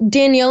do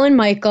Danielle and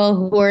Michael,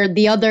 who are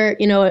the other,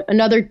 you know,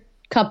 another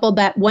couple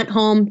that went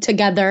home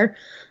together.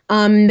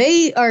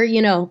 They are, you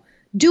know,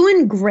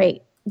 doing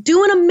great,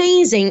 doing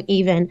amazing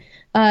even.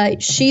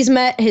 She's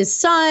met his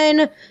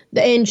son,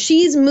 and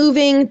she's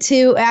moving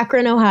to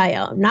Akron,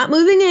 Ohio. Not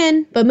moving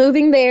in, but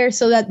moving there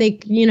so that they,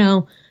 you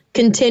know,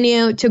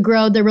 continue to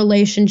grow the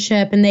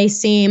relationship. And they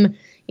seem,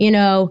 you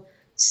know,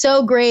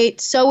 so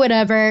great, so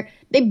whatever.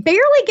 They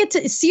barely get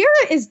to, Sierra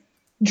is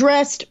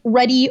dressed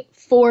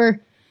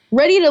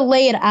ready to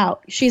lay it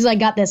out. She's like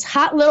got this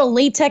hot little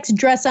latex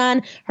dress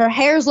on. Her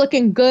hair's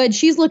looking good.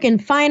 She's looking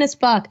fine as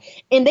fuck.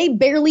 And they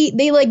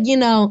like, you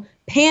know,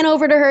 pan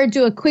over to her,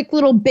 do a quick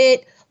little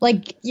bit.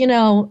 Like, you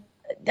know,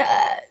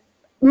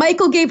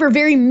 Michael gave her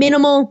very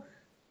minimal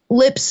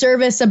lip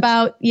service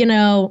about, you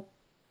know,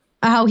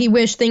 how he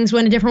wished things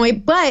went a different way.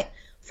 But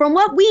from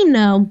what we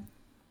know,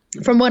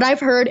 from what I've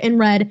heard and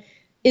read,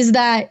 is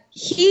that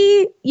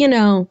he, you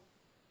know,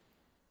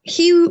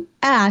 he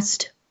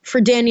asked for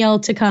Danielle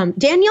to come.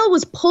 Danielle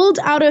was pulled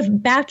out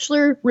of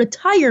Bachelor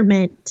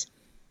retirement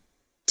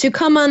to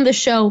come on the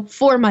show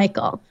for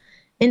Michael.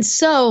 And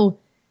so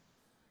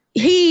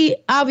he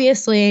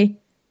obviously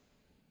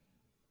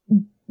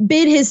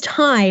bid his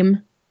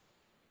time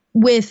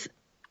with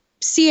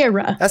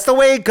Sierra. That's the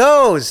way it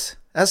goes.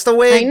 That's the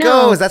way it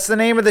goes. That's the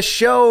name of the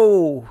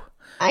show.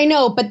 I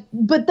know, but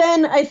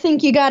then I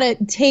think you got to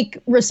take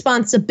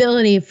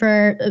responsibility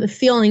for the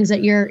feelings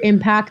that you're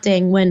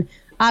impacting when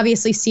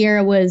obviously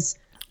Sierra was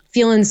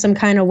feeling some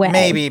kind of way.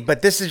 Maybe,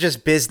 but this is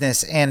just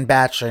business and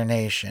Bachelor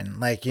Nation.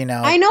 Like, you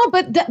know. I know,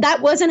 but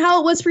that wasn't how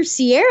it was for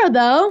Sierra,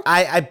 though.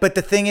 But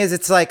the thing is,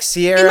 it's like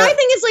Sierra. And my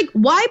thing is, like,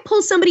 why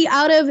pull somebody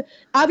out of,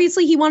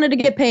 obviously he wanted to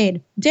get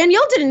paid.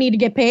 Danielle didn't need to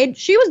get paid.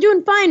 She was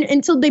doing fine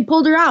until they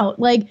pulled her out.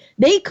 Like,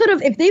 they could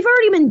have, if they've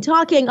already been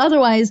talking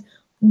otherwise,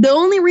 the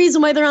only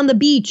reason why they're on the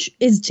beach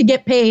is to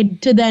get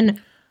paid to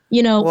then,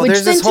 you know. Well,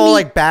 there's this whole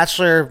like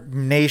Bachelor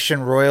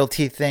Nation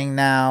royalty thing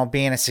now,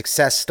 being a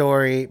success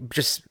story,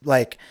 just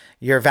like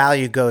your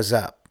value goes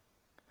up.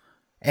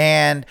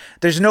 And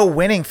there's no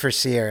winning for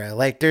Sierra.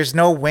 Like, there's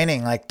no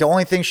winning. Like, the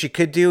only thing she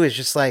could do is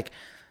just like,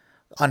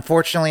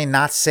 unfortunately,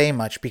 not say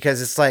much,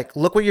 because it's like,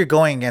 look what you're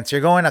going against. You're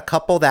going a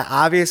couple that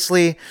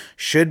obviously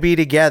should be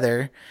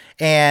together,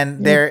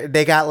 and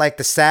they got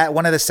like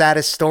one of the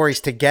saddest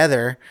stories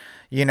together,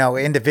 you know,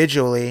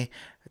 individually,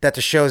 that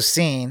the show's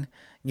seen.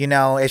 You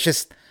know, it's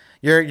just,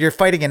 you're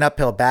fighting an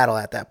uphill battle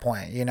at that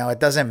point. You know, it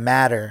doesn't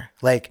matter.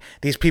 Like,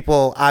 these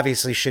people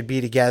obviously should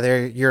be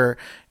together. You're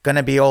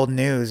gonna be old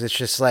news. It's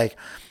just like,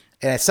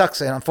 and it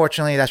sucks. And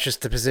unfortunately, that's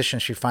just the position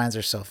she finds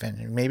herself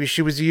in. Maybe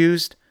she was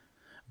used,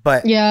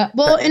 but yeah.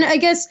 Well, and I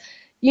guess,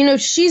 you know,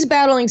 she's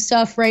battling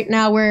stuff right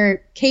now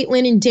where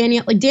Caitlyn and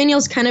Danielle, like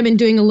Danielle's kind of been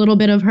doing a little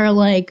bit of her,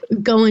 like,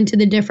 going to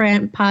the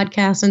different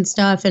podcasts and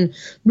stuff, and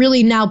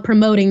really now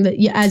promoting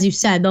the, as you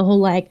said, the whole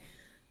like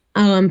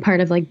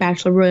part of like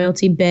Bachelor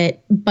royalty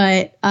bit.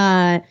 But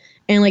and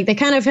like they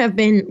kind of have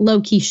been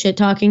low key shit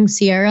talking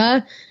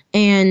Sierra,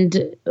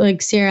 and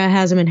like Sierra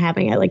hasn't been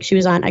having it. Like, she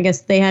was on, I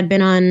guess they had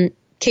been on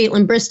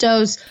Caitlyn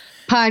Bristow's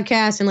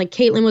podcast, and like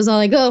Caitlyn was all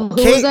like, "Oh, who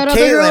was that other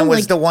girl?" Caitlyn was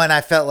like, the one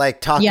I felt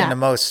like talking the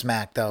most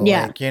smack, though.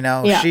 Yeah. Like, you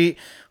know,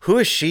 who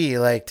is she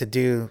like to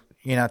do,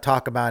 you know,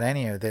 talk about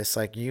any of this?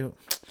 Like, you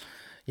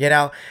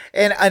know,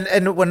 and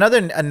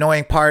another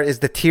annoying part is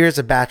the tiers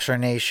of Bachelor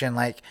Nation.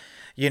 Like,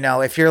 you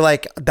know, if you're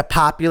like the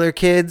popular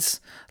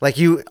kids, like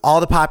all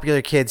the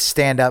popular kids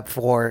stand up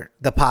for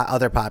the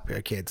other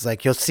popular kids.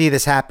 Like, you'll see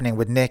this happening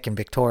with Nick and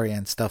Victoria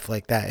and stuff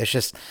like that. It's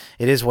just,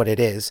 it is what it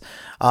is.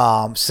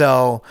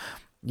 So,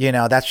 you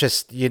know, that's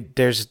just,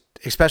 there's,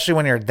 especially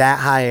when you're that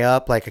high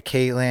up, like a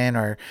Caitlyn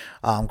or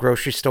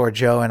Grocery Store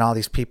Joe and all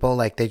these people,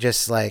 like, they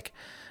just like,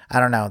 I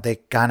don't know, they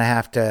kind of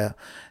have to,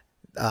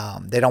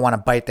 they don't want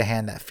to bite the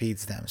hand that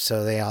feeds them.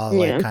 So they all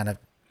like kind of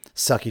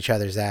suck each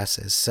other's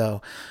asses.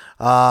 So,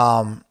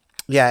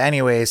 yeah,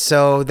 anyways,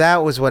 so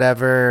that was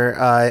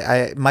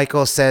whatever.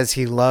 Michael says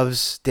he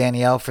loves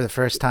Danielle for the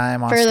first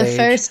time on stage. For the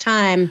first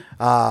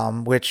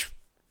time. Which,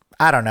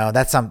 I don't know,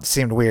 that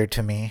seemed weird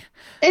to me.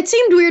 It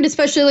seemed weird,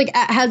 especially like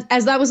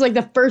as that was like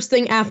the first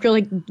thing after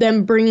like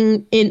them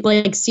bringing in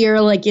like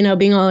Sierra, like, you know,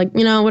 being all like,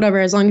 you know, whatever,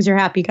 as long as you're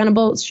happy kind of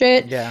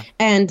bullshit. Yeah.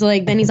 And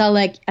like then he's all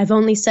like, I've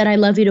only said I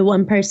love you to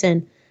one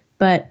person,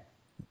 but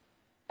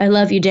I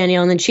love you,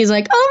 Danielle. And then she's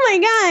like, oh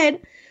my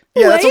God.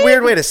 Yeah, that's a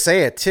weird way to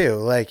say it too.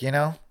 Like, you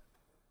know.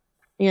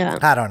 Yeah.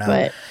 I don't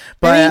know.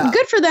 But I mean,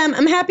 good for them.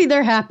 I'm happy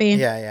they're happy.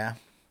 Yeah, yeah.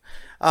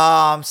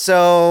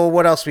 So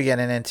what else we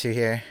getting into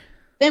here?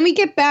 Then we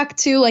get back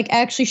to like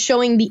actually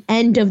showing the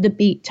end of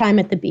the time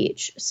at the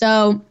beach.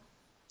 So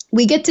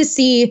we get to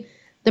see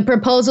the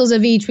proposals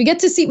of each.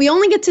 We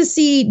only get to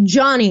see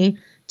Johnny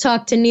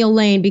talk to Neil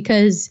Lane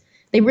because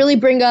they really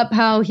bring up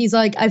how he's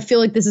like, I feel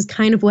like this is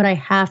kind of what I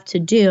have to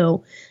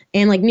do.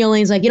 And like Neil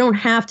Lane's like, you don't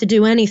have to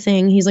do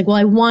anything. He's like, well,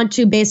 I want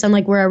to based on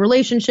like where our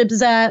relationship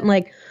is at and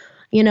like,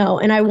 you know,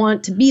 and I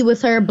want to be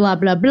with her, blah,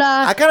 blah,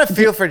 blah. I kind of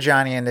feel for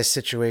Johnny in this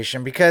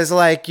situation because,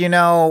 like, you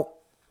know,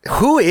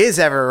 who is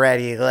ever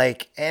ready,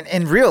 like,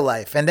 in real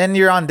life? And then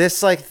you're on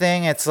this, like,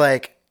 thing. It's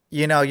like,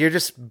 you know, you're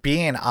just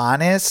being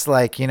honest,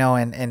 like, you know,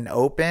 and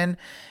open.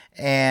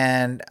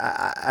 And,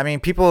 I mean,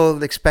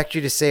 people expect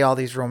you to say all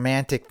these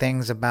romantic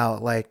things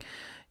about, like,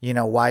 you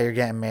know, why you're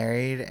getting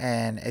married.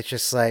 And it's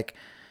just like,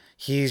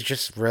 he's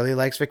just really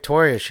likes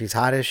Victoria. She's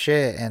hot as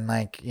shit. And,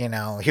 like, you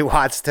know, he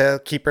wants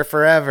to keep her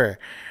forever.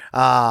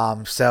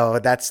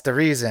 So that's the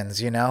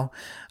reasons, you know,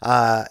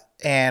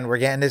 and we're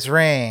getting this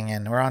ring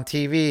and we're on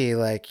TV,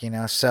 like, you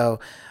know,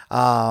 so,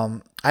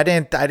 I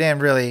didn't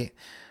really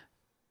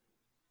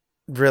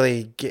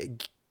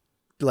get,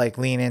 like,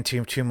 lean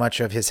into too much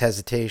of his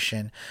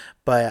hesitation,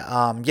 but,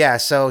 yeah,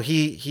 so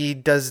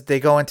they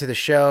go into the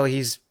show,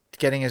 he's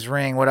getting his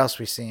ring. What else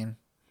we seen?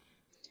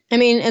 I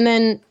mean, and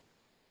then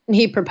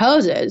he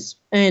proposes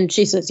and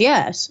she says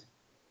yes.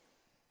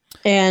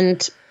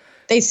 And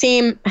they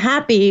seem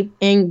happy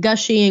and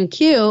gushy and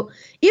cute,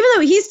 even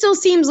though he still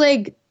seems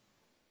like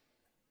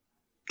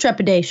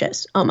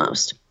trepidatious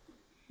almost.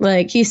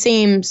 Like he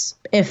seems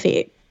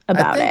iffy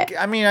about it.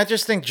 I mean, I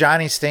just think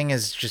Johnny's thing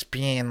is just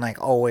being like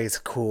always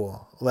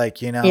cool,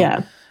 like, you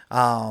know,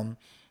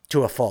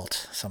 to a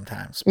fault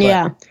sometimes. But,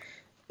 yeah.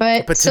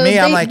 But to me,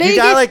 I'm like, you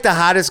got like the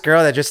hottest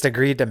girl that just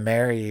agreed to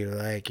marry you,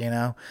 like, you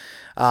know,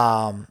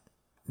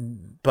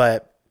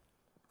 but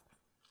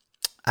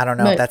I don't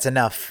know if that's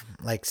enough,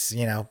 like,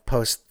 you know,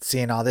 post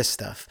seeing all this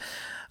stuff.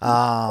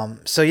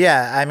 So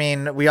yeah, I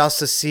mean, we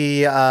also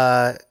see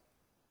Brandon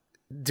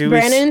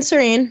and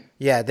Serene.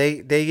 Yeah,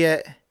 they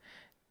get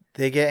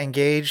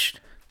engaged.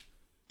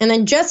 And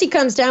then Jesse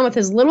comes down with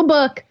his little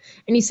book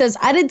and he says,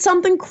 I did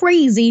something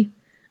crazy.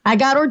 I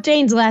got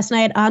ordained last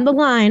night on the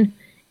line.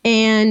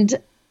 And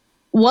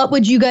what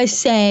would you guys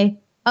say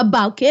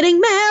about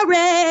getting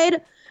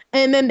married?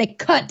 And then they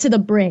cut to the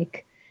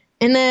break.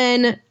 And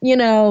then, you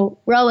know,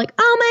 we're all like,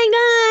 oh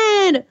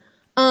my God.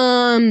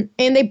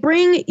 And they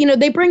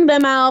bring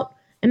them out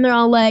and they're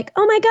all like,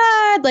 oh my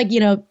God. Like, you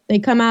know, they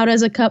come out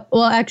as a couple.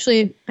 Well,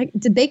 actually,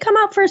 did they come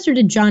out first or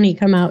did Johnny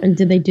come out and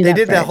did they do that?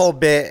 They did first? the whole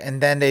bit and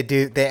then they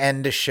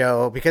end the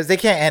show because they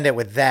can't end it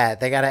with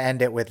that. They got to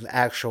end it with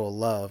actual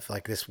love,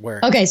 like this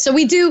work. Okay. So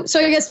I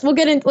guess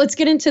let's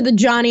get into the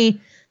Johnny.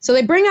 So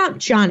they bring out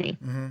Johnny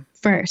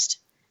first.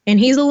 And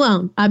he's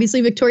alone.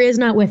 Obviously, Victoria's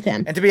not with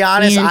him. And to be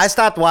honest, I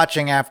stopped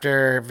watching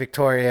after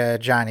Victoria,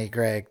 Johnny,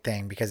 Greg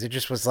thing because it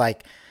just was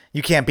like,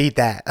 you can't beat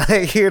that.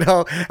 Like, you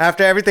know,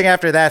 after everything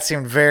after that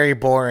seemed very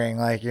boring.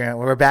 Like, you know,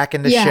 we're back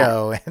in the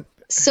show.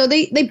 So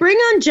they bring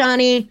on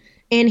Johnny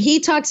and he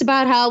talks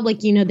about how,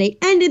 like, you know, they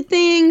ended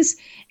things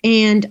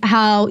and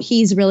how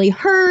he's really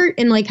hurt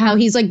and like how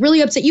he's like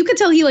really upset. You could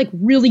tell he like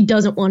really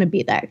doesn't want to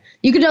be there.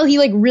 You could tell he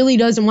like really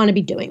doesn't want to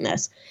be doing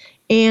this.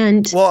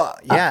 And well,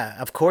 yeah,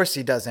 of course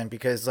he doesn't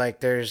because like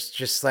there's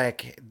just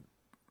like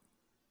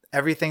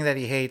everything that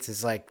he hates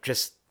is like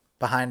just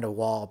behind a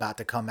wall about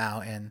to come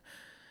out. And,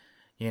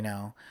 you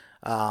know,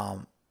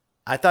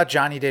 I thought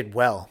Johnny did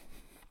well.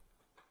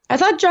 I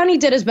thought Johnny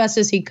did as best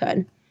as he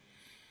could.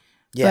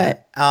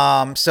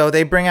 Yeah. So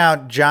they bring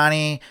out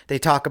Johnny. They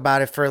talk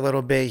about it for a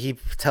little bit. He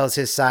tells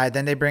his side.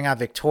 Then they bring out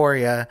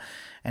Victoria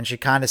and she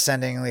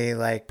condescendingly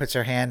like puts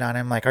her hand on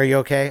him like, are you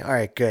okay? All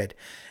right, good.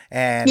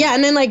 And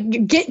then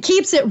like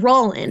keeps it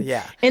rolling.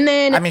 Yeah. And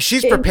then I mean,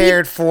 she's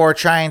prepared for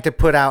trying to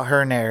put out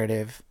her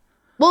narrative.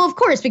 Well, of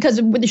course,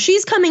 because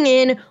she's coming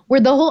in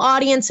where the whole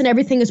audience and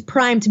everything is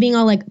primed to being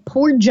all like,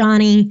 poor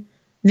Johnny,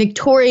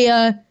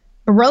 Victoria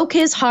broke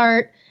his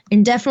heart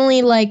and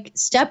definitely like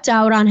stepped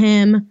out on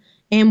him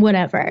and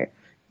whatever.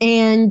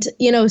 And,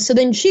 you know, so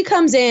then she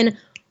comes in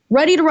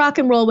ready to rock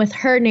and roll with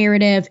her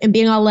narrative and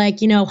being all like,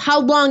 you know,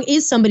 how long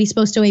is somebody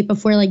supposed to wait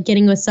before like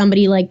getting with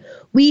somebody? Like,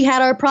 we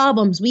had our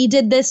problems. We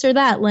did this or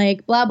that,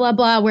 like blah, blah,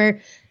 blah,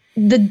 where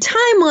the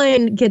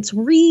timeline gets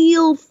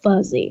real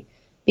fuzzy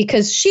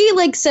because she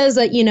like says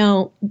that, you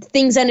know,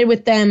 things ended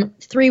with them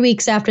 3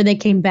 weeks after they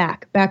came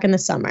back in the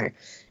summer.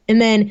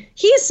 And then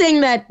he's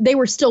saying that they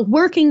were still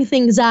working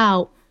things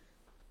out,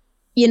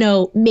 you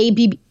know,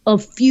 maybe a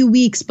few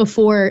weeks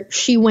before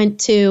she went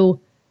to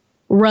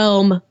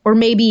Rome or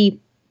maybe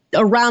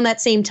around that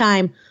same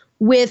time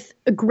with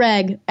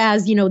Greg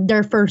as, you know,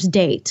 their first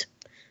date.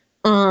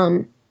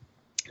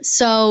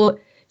 So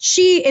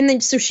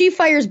she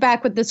fires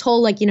back with this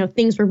whole, like, you know,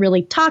 things were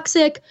really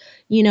toxic.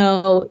 You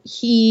know,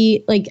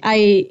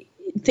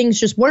 things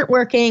just weren't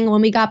working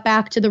when we got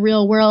back to the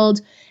real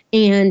world.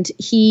 And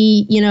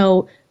he, you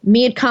know,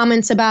 made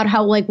comments about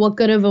how, like, what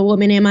good of a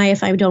woman am I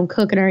if I don't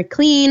cook and are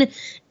clean?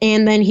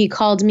 And then he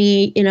called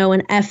me, you know,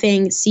 an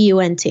effing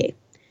cunt.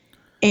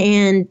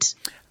 And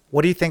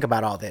what do you think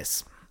about all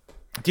this?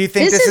 Do you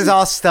think this is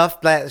all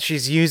stuff that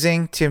she's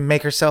using to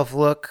make herself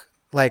look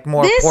like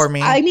more poor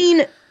me? I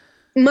mean,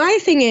 my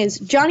thing is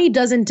Johnny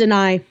doesn't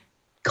deny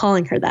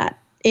calling her that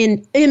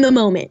in the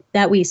moment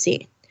that we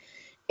see.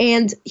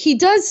 And he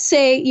does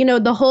say, you know,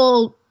 the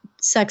whole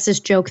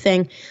sexist joke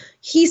thing.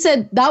 He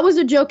said that was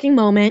a joking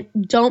moment.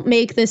 Don't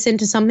make this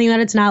into something that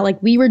it's not.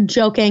 Like, we were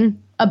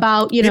joking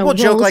about, you know, people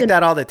joke like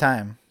that all the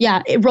time.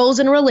 Yeah, it roles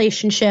in a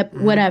relationship,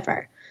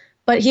 whatever.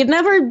 But he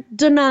never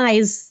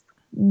denies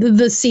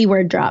the C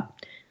word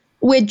drop,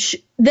 which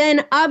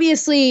then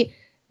obviously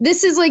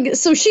this is like,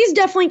 so she's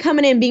definitely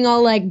coming in being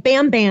all like,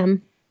 bam,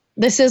 bam.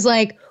 This is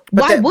like,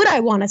 why would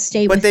I want to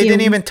stay with you? But they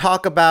didn't even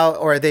talk about,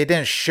 or they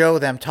didn't show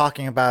them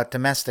talking about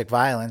domestic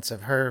violence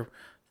of her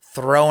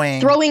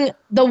throwing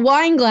the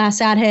wine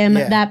glass at him.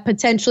 Yeah. That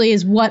potentially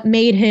is what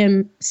made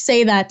him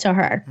say that to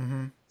her.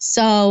 Mm-hmm.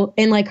 So,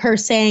 and like her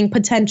saying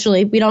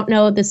potentially, we don't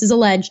know, this is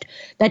alleged,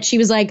 that she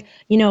was like,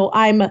 you know,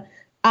 I'm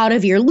out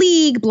of your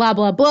league, blah,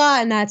 blah, blah.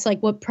 And that's like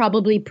what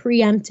probably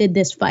preempted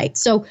this fight.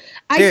 So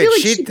I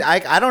feel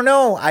like I don't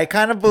know. I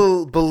kind of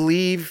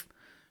believe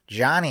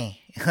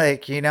Johnny,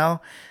 like, you know,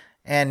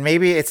 and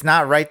maybe it's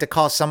not right to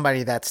call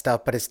somebody that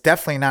stuff, but it's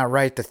definitely not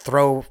right to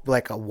throw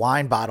like a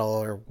wine bottle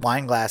or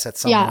wine glass at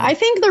someone. Yeah, I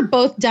think they're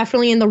both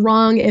definitely in the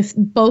wrong if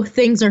both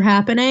things are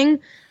happening.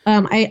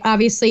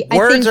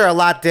 Words are a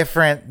lot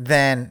different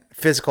than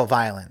physical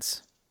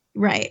violence.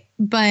 Right.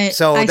 But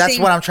so that's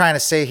what I'm trying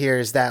to say here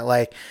is that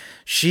like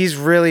she's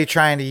really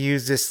trying to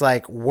use this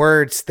like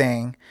words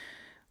thing,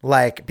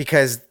 like,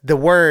 because the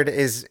word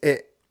is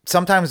it.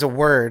 Sometimes a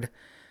word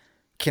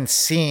can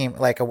seem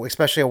like,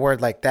 especially a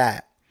word like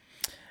that,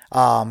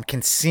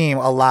 can seem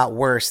a lot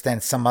worse than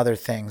some other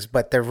things,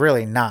 but they're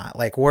really not.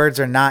 Like, words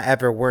are not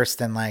ever worse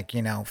than, like,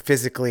 you know,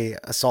 physically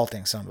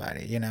assaulting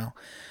somebody, you know?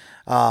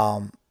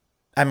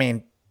 I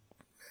mean,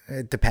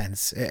 it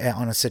depends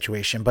on a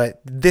situation,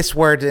 but this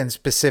word in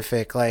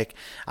specific, like,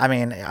 I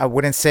mean, I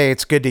wouldn't say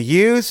it's good to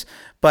use,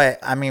 but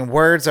I mean,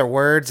 words are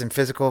words and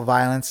physical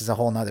violence is a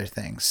whole nother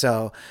thing.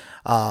 So,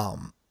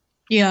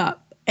 yeah.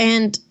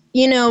 And,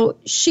 you know,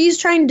 she's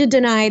trying to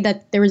deny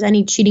that there was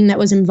any cheating that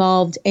was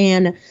involved,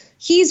 and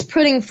he's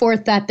putting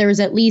forth that there was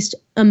at least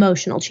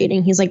emotional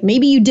cheating. He's like,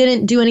 maybe you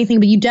didn't do anything,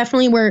 but you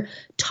definitely were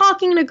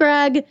talking to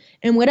Greg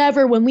and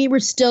whatever when we were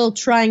still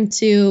trying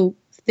to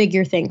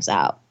figure things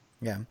out.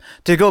 Yeah.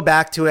 To go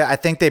back to it, I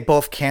think they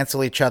both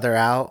cancel each other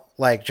out,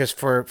 like, just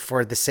for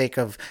the sake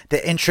of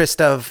the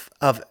interest of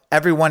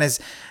everyone is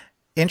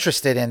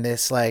interested in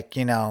this, like,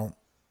 you know,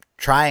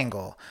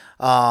 triangle.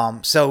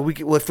 So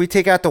if we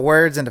take out the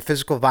words and the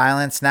physical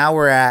violence, now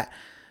we're at,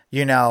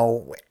 you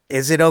know,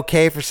 is it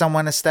okay for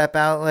someone to step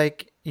out?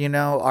 Like, you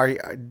know,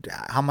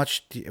 how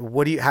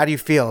do you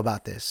feel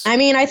about this? I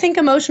mean, I think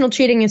emotional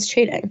cheating is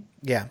cheating.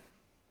 Yeah.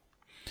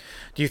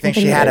 Do you think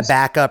she had a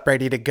backup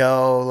ready to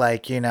go,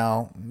 like, you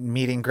know,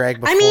 meeting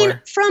Greg before? I mean,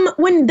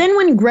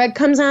 when Greg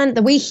comes on,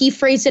 the way he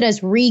phrased it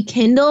as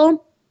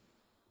rekindle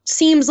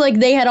seems like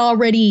they had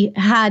already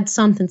had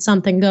something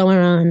going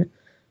on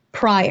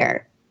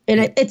prior.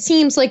 And it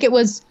seems like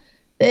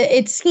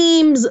it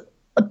seems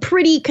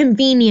pretty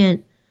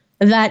convenient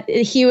that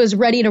he was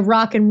ready to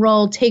rock and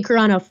roll, take her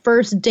on a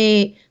first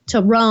date to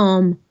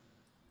Rome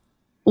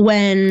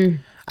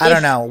when... I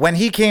don't know. When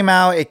he came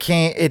out,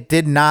 it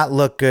did not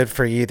look good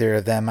for either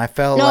of them. I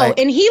felt like...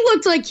 No, and he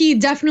looked like he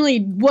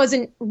definitely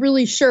wasn't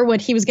really sure what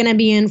he was going to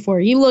be in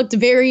for. He looked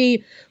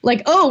very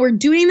like, oh, we're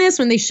doing this,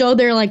 when they showed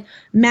their like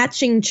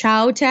matching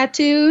Chow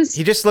tattoos.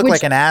 He just looked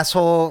like an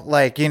asshole.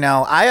 Like, you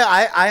know,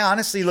 I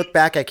honestly look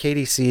back at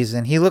Katie's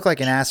season. He looked like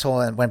an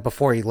asshole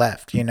before he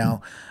left, you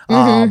know.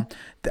 Mm-hmm.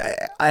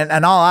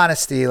 In all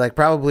honesty, like,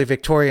 probably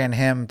Victoria and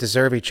him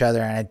deserve each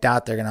other, and I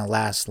doubt they're going to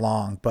last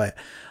long.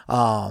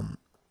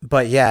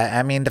 But yeah,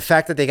 I mean, the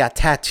fact that they got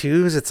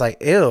tattoos, it's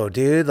like, ew,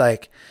 dude,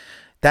 like,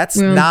 that's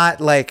not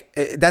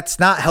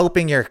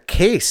helping your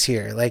case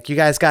here. Like, you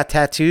guys got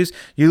tattoos.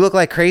 You look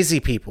like crazy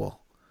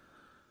people.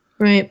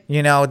 Right.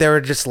 You know, they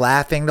were just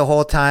laughing the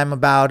whole time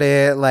about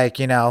it. Like,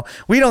 you know,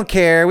 we don't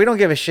care. We don't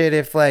give a shit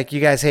if, like,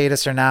 you guys hate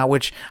us or not,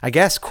 which I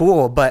guess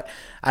cool. But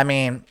I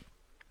mean,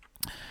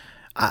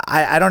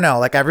 I don't know.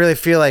 Like, I really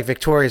feel like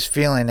Victoria's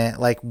feeling it,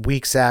 like,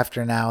 weeks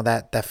after now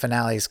that the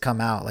finale's come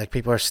out. Like,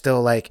 people are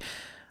still, like,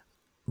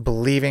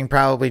 believing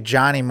probably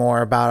Johnny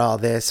more about all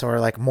this,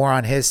 or like more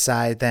on his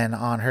side than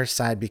on her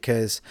side,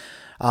 because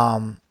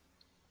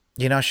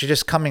you know, she's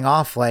just coming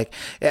off like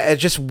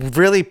it's just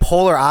really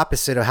polar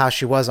opposite of how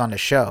she was on the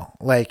show.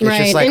 Like, it's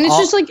just like, and it's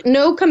just like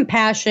no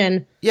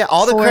compassion. Yeah,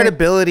 all the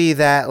credibility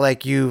that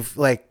like you've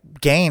like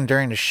gained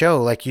during the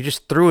show, like you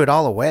just threw it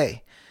all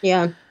away.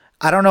 Yeah.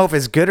 I don't know if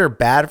it's good or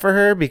bad for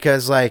her,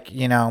 because, like,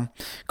 you know,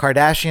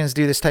 Kardashians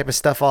do this type of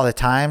stuff all the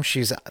time.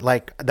 She's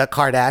like the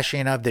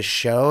Kardashian of this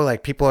show.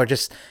 Like, people are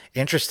just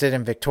interested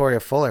in Victoria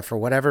Fuller for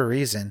whatever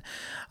reason.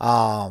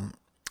 I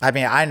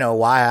mean, I know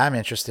why I'm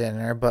interested in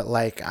her, but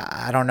like,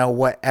 I don't know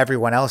what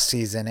everyone else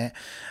sees in it.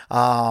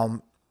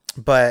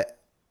 But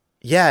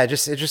yeah,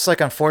 it's just like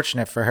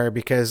unfortunate for her,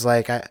 because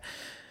like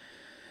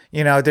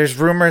there's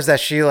rumors that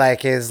she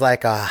like is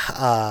like a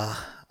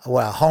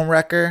home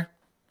wrecker.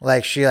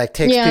 Like she like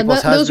takes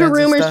people's husbands. Those were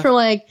rumors and for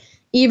like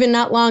even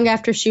not long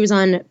after she was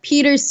on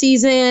Peter's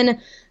season.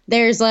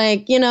 There's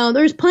like,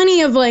 there's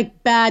plenty of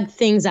like bad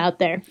things out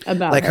there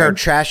about like her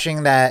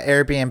trashing that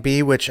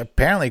Airbnb, which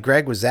apparently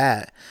Greg was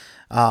at,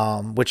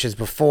 which is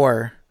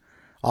before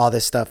all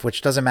this stuff,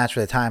 which doesn't match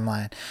with the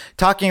timeline.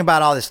 Talking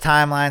about all this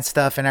timeline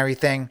stuff and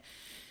everything.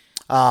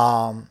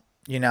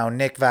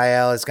 Nick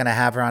Viall is going to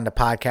have her on the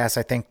podcast,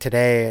 I think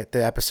today,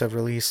 the episode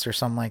released or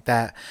something like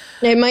that.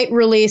 It might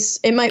release.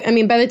 By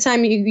the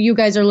time you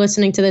guys are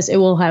listening to this, it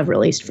will have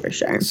released for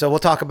sure. So we'll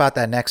talk about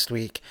that next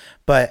week.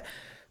 But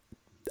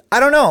I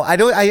don't know.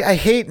 I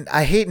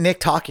hate Nick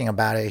talking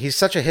about it. He's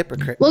such a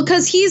hypocrite. Well,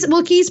 because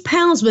he's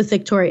pals with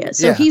Victoria.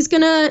 So he's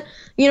going to,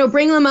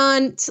 bring them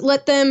on,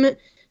 let them.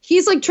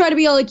 He's like try to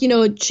be all like,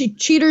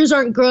 cheaters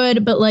aren't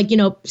good, but like,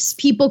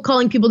 people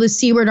calling people the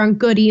C word aren't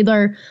good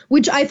either,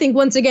 which I think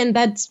once again,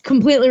 that's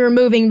completely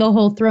removing the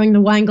whole throwing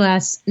the wine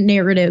glass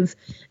narrative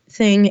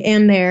thing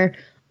in there.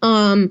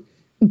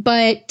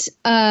 But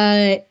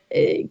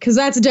because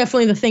that's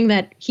definitely the thing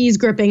that he's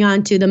gripping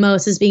onto the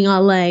most is being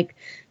all like,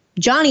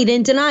 Johnny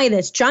didn't deny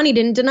this. Johnny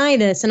didn't deny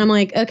this. And I'm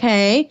like,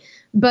 okay.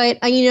 But,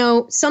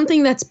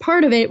 something that's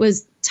part of it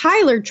was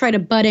Tyler tried to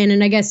butt in.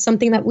 And I guess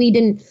something that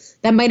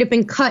that might have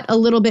been cut a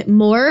little bit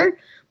more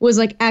was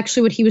like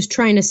actually what he was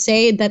trying to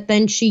say, that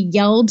then she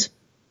yelled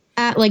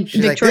at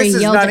She's Victoria like,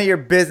 this yelled is none at, of your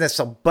business.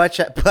 So butt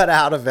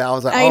out of it. I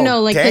was like, I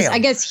know, like damn. this. I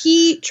guess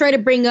he tried to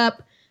bring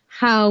up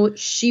how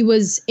she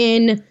was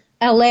in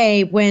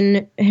LA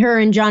when her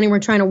and Johnny were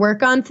trying to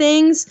work on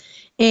things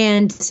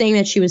and saying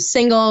that she was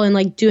single and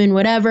like doing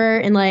whatever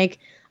and like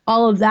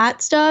all of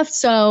that stuff.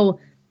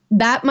 So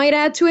that might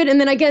add to it. And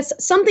then I guess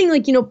something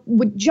like,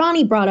 what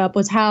Johnny brought up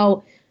was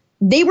how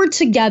they were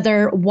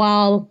together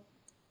while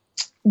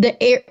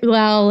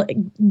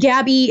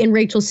Gabby and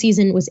Rachel's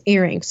season was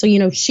airing.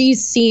 So,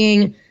 she's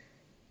seeing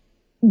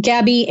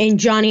Gabby and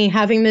Johnny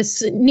having this,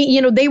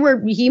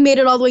 he made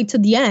it all the way to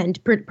the end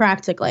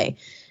practically.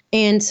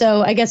 And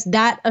so I guess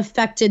that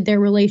affected their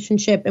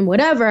relationship and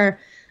whatever.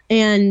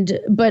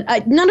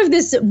 But none of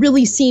this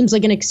really seems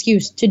like an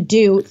excuse to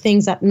do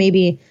things that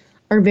maybe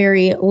are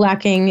very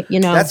lacking,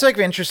 That's like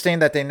interesting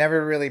that they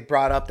never really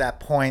brought up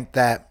that point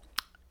that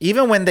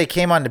even when they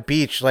came on the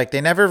beach, like they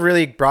never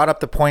really brought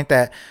up the point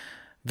that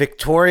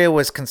Victoria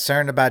was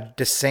concerned about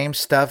the same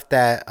stuff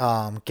that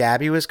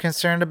Gabby was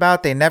concerned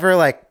about. They never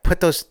like put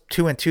those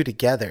two and two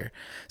together.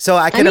 So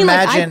I can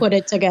imagine. Like I put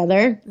it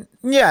together.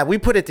 Yeah, we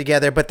put it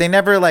together, but they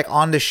never like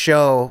on the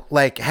show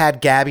like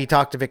had Gabby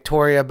talk to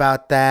Victoria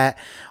about that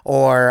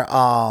or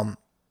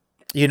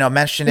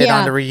mention it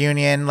on the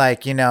reunion,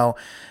 like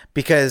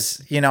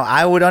because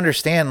I would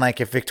understand like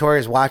if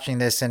Victoria's watching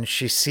this and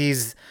she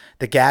sees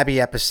the Gabby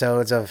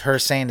episodes of her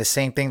saying the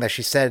same thing that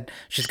she said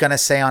she's going to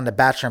say on the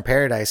Bachelor in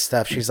Paradise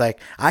stuff. She's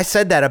like, I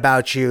said that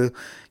about you,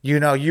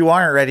 you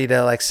aren't ready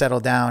to like settle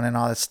down and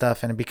all that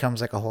stuff. And it becomes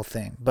like a whole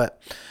thing.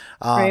 But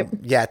right.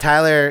 Yeah,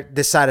 Tyler,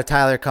 this side of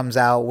Tyler comes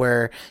out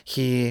where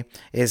he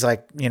is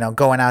like,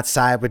 going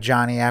outside with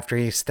Johnny after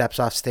he steps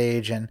off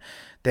stage and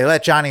they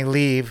let Johnny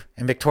leave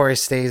and Victoria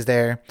stays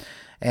there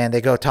and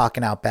they go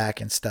talking out back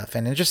and stuff.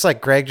 And it's just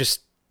like Greg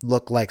just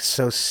look like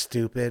so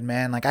stupid,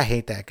 man. Like I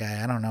hate that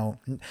guy. I don't know.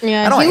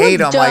 Yeah, I don't hate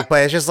him, like,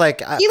 but it's just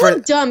like he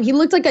looked dumb. He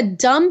looked like a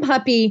dumb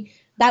puppy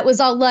that was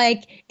all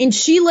like, and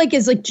she like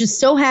is like just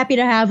so happy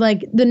to have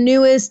like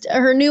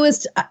her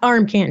newest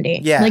arm candy.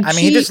 Yeah, like,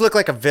 he just looked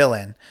like a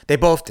villain. They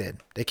both did.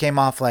 They came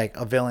off like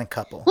a villain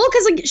couple. Well,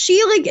 because like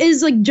she like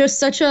is like just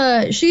such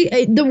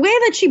the way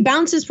that she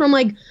bounces from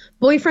like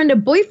boyfriend to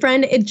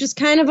boyfriend, it just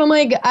kind of I'm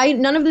like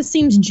none of this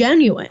seems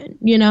genuine,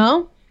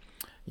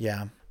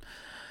 Yeah.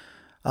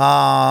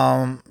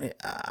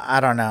 I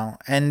don't know.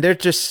 And they're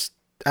just,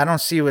 I don't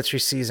see what she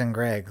sees in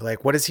Greg.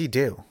 Like, what does he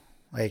do?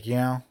 Like,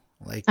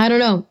 like, I don't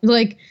know.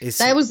 Like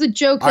that was the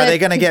joke. Are they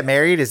going to get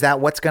married? Is that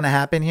what's going to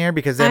happen here?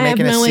 Because they're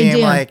making it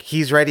seem like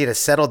he's ready to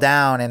settle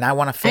down and I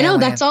want a family. I know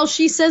that's all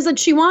she says that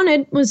she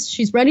wanted was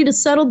she's ready to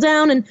settle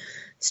down and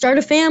start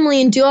a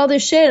family and do all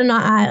this shit. And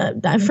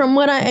I from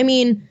what I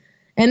mean,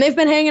 and they've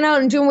been hanging out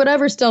and doing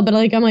whatever still, but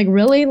like I'm like,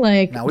 really?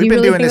 Like no, we've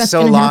been doing this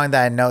so long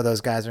that I know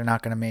those guys are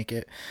not going to make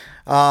it.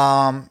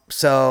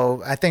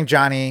 So I think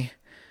Johnny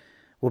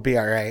will be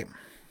all right.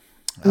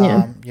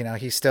 Yeah.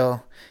 He's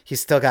still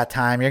got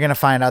time. You're going to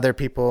find other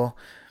people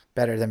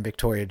better than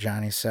Victoria,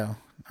 Johnny. So,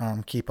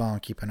 keep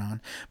on keeping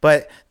on.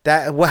 But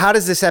how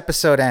does this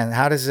episode end?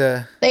 How does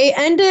they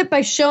end it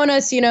by showing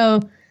us,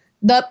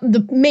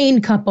 the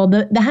main couple,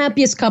 the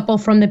happiest couple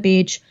from the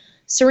beach,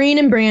 Serene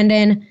and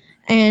Brandon.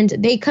 And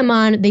they come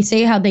on, they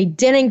say how they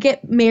didn't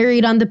get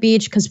married on the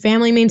beach because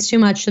family means too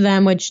much to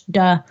them, which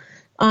duh.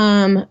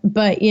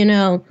 But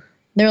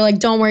they're like,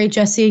 don't worry,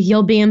 Jesse,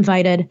 you'll be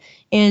invited.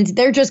 And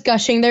they're just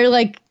gushing. They're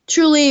like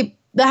truly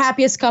the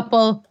happiest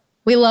couple.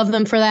 We love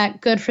them for that.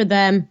 Good for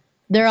them.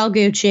 They're all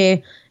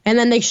Gucci. And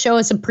then they show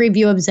us a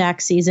preview of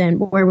Zach's season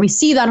where we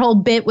see that whole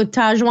bit with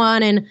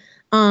Tajwan and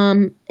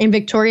in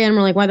Victoria, and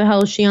we're like, why the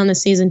hell is she on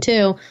this season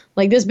too?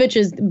 Like, this bitch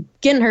is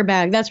getting her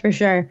bag, that's for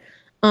sure.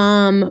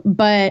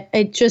 But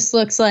it just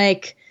looks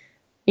like,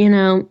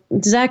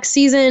 Zach's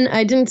season,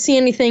 I didn't see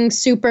anything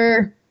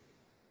super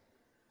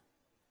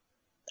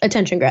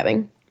attention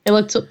grabbing. It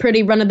looked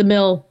pretty run of the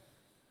mill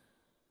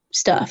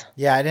stuff.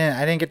 Yeah, I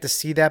didn't get to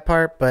see that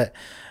part, but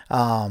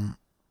I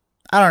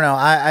don't know.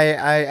 I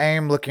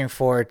am looking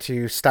forward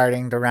to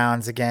starting the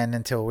rounds again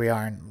until we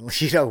aren't,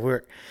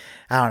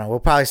 I don't know. We'll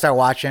probably start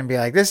watching and be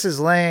like, this is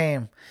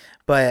lame.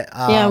 But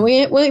yeah,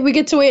 we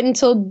get to wait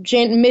until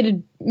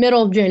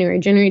middle of January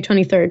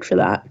 23rd for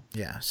that.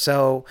 Yeah.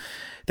 So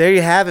there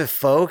you have it,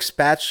 folks.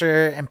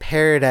 Bachelor in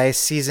Paradise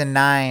season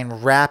 9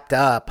 wrapped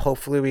up.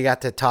 Hopefully we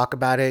got to talk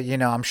about it.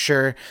 I'm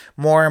sure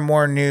more and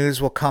more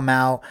news will come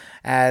out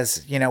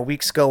as,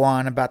 weeks go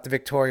on about the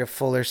Victoria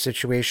Fuller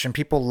situation.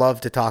 People love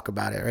to talk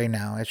about it right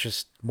now. It's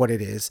just what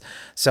it is.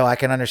 So I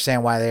can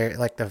understand why they're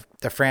like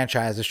the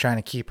franchise is trying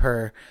to keep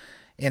her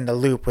in the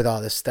loop with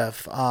all this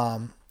stuff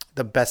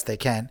the best they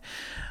can.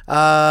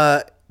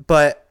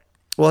 But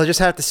we'll just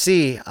have to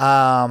see.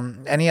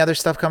 Any other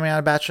stuff coming out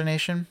of Bachelor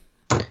Nation?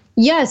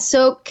 Yes,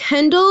 so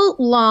Kendall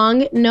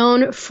Long,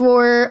 known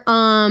for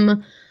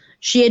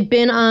she had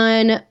been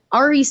on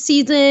Ari's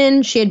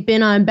season, she had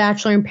been on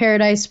Bachelor in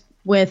Paradise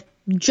with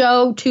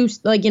Joe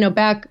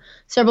back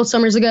several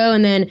summers ago,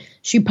 and then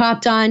she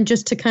popped on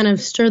just to kind of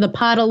stir the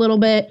pot a little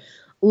bit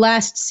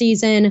last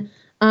season.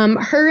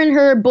 Her and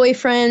her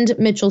boyfriend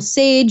Mitchell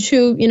Sage,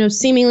 who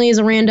seemingly is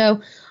a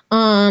rando,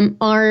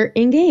 are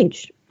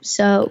engaged.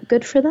 So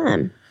good for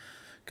them.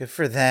 Good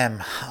for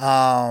them.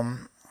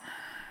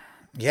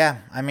 Yeah,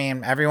 I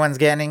mean, everyone's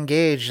getting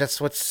engaged.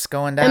 That's what's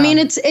going down. I mean,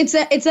 it's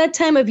that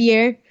time of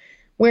year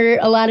where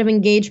a lot of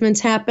engagements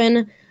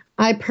happen.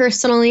 I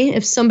personally,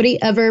 if somebody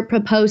ever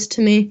proposed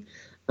to me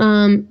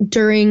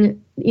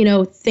during,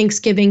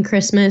 Thanksgiving,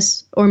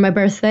 Christmas, or my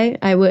birthday,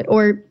 I would,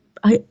 or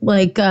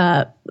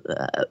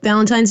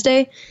Valentine's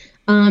Day,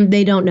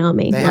 they don't know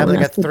me. They have like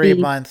a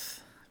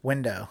 3-month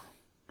window.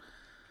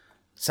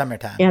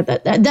 Summertime. Yeah,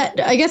 that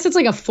I guess it's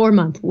like a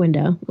 4-month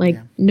window,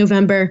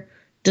 November,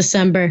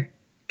 December,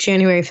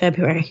 January,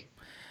 February.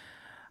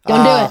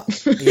 Don't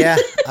do it. Yeah.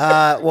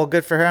 Well,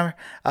 good for her.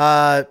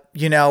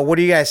 What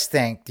do you guys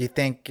think? Do you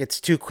think it's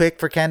too quick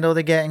for Kendall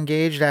to get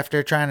engaged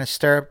after trying to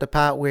stir up the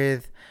pot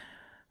with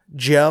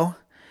Joe?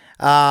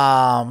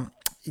 What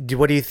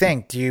do you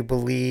think? Do you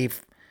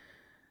believe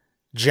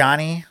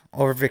Johnny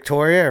over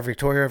Victoria or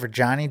Victoria over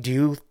Johnny? Do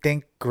you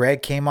think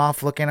Greg came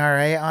off looking all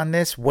right on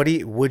this? Would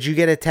you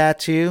get a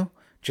tattoo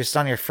just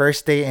on your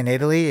first date in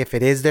Italy if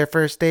it is their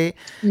first date?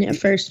 Yeah,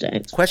 first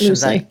date.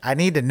 Questions I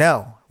need to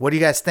know. What do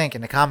you guys think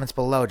in the comments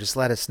below? Just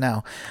let us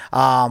know.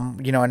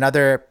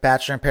 Another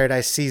Bachelor in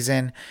Paradise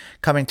season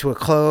coming to a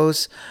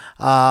close.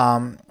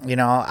 I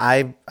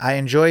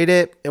enjoyed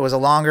it. It was a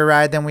longer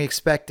ride than we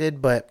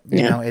expected, but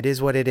it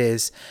is what it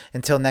is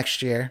until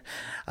next year.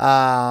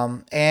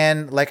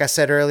 And like I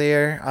said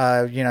earlier,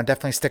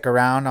 definitely stick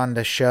around on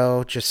the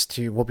show.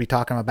 We'll be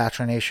talking about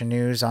Bachelor Nation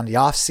news on the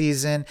off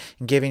season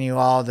and giving you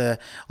all the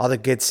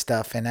good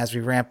stuff. And as we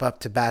ramp up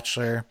to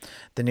Bachelor,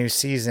 the new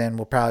season,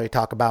 we'll probably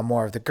talk about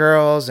more of the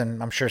girls,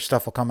 and I'm sure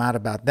stuff will come out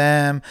about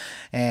them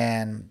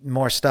and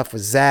more stuff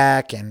with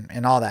Zach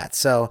and all that.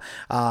 So,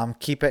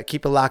 keep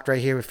it locked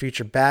right here with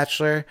Future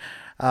Bachelor.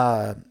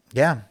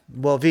 Yeah.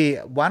 Well, V,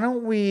 why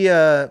don't we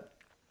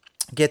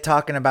get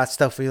talking about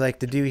stuff we like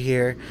to do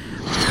here?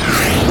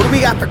 What do we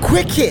got for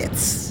quick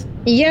hits?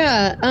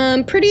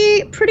 Yeah,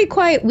 pretty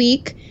quiet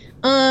week.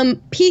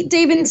 Pete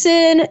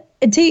Davidson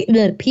and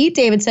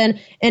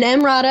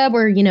Emrata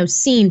were,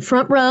 seen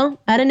front row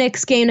at a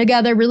Knicks game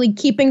together, really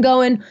keeping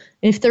going.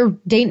 If they're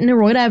dating or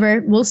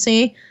whatever, we'll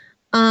see.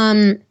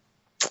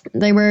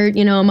 They were,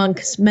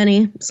 amongst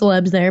many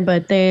celebs there,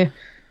 but they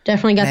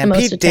definitely got the most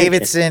Pete attention.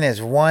 Davidson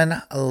is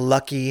one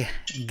lucky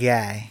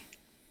guy.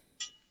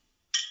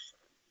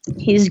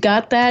 He's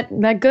got that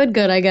good,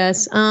 I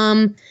guess.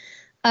 Megan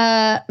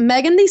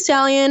Thee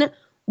Stallion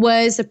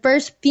was the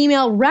first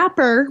female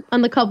rapper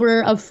on the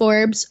cover of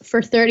Forbes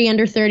for 30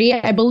 Under 30.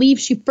 I believe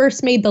she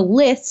first made the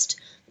list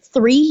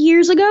 3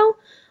 years ago.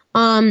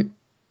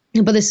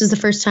 But this is the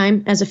first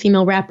time as a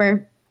female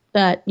rapper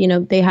that,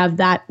 they have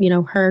that,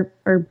 her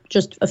or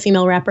just a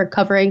female rapper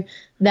covering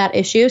that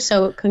issue.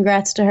 So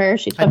congrats to her.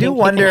 I do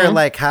wonder,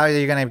 how are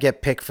you going to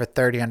get picked for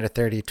 30 Under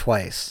 30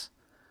 twice?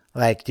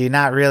 Do you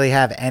not really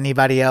have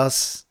anybody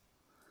else?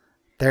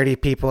 30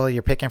 people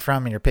you're picking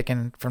from, and you're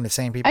picking from the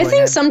same people? I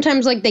think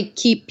sometimes they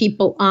keep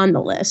people on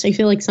the list. I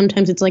feel like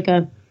sometimes it's like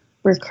a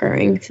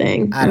recurring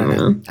thing. I don't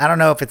know. I don't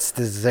know if it's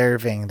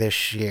deserving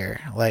this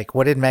year.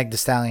 What did Meg Thee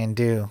Stallion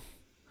do?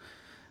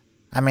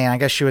 I mean, I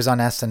guess she was on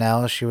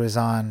SNL. She was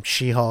on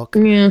She-Hulk.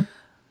 Yeah.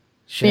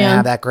 She didn't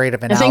have that great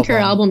of an album. I think her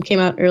album came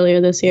out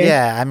earlier this year.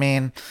 Yeah, I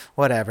mean,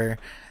 whatever.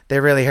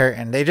 They're really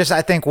hurting. They just,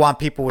 I think, want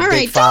people with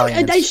big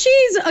followings.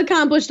 She's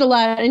accomplished a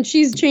lot, and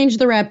she's changed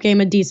the rap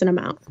game a decent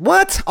amount.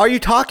 What are you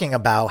talking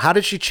about? How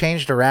did she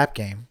change the rap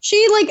game?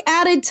 She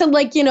added to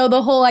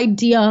the whole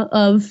idea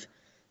of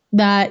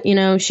that,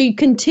 she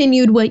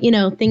continued what,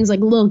 things like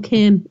Lil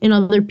Kim and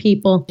other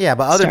people. Yeah,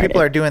 but other started.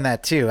 people are doing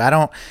that too.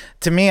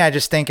 To me, I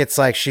just think it's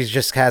like she's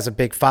just has a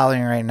big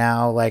following right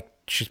now. Like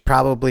she's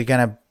probably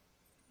going to,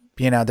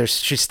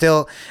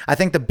 I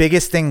think the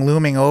biggest thing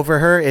looming over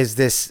her is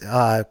this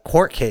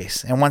court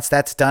case. And once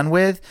that's done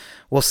with,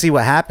 we'll see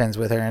what happens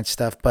with her and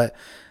stuff. But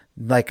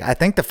like, I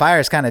think the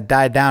fire's kind of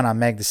died down on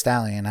Meg Thee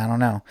Stallion. I don't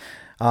know.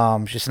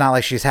 It's just not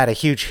like she's had a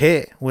huge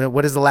hit.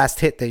 What is the last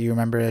hit that you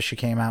remember that she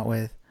came out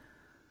with?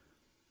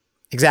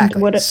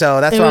 Exactly.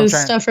 So that's what I'm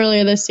trying. Stuff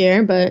earlier this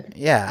year, but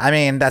yeah, I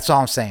mean, that's all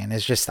I'm saying.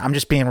 It's just I'm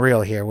just being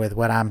real here with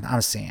what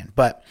I'm seeing.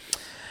 But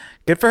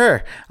good for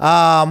her.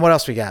 What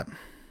else we got?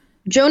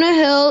 Jonah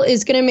Hill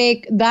is going to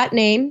make that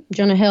name,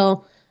 Jonah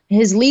Hill,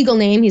 his legal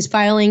name. He's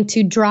filing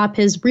to drop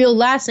his real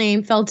last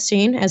name,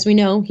 Feldstein. As we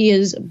know, he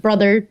is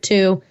brother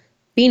to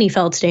Beanie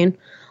Feldstein.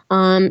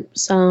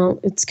 So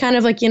it's kind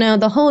of like,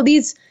 the whole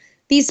these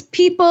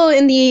people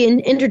in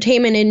the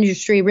entertainment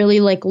industry really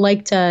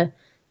like to,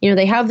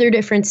 they have their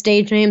different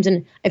stage names,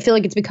 and I feel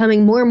like it's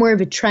becoming more and more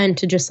of a trend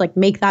to just like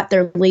make that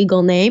their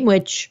legal name,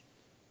 which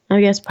I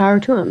guess power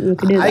to them. You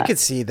could do that. I could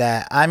see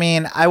that. I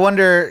mean, I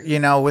wonder,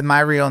 with my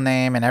real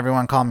name and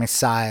everyone call me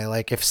Sai,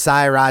 like if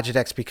Sai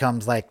Rajadex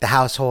becomes like the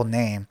household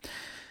name,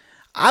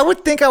 I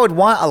would think I would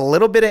want a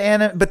little bit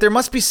of but there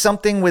must be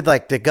something with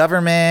like the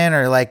government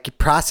or like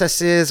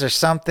processes or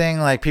something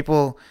like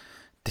people.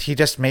 He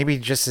just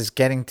is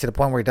getting to the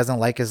point where he doesn't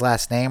like his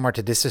last name or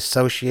to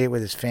disassociate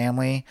with his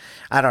family.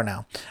 I don't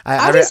know.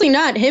 Obviously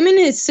not. Him and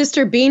his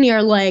sister Beanie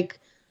are like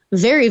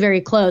very, very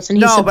close, and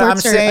he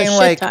supports her a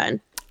shit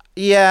ton.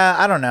 Yeah,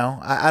 I don't know.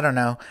 I don't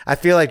know. I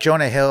feel like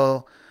Jonah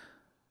Hill,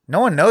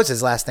 no one knows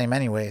his last name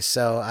anyway,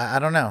 so I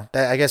don't know.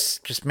 I guess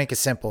just make it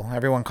simple.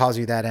 Everyone calls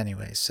you that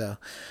anyway. So,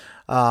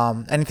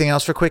 anything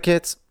else for quick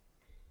hits?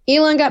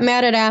 Elon got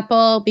mad at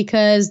Apple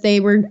because they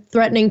were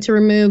threatening to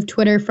remove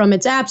Twitter from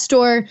its App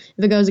Store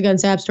if it goes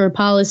against App Store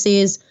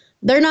policies.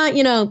 They're not,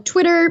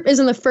 Twitter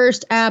isn't the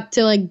first app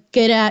to like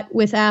get at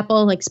with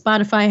Apple like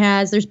Spotify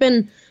has. There's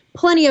been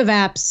plenty of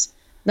apps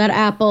that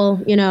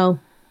Apple,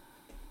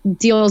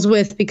 deals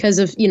with because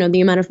of,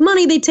 the amount of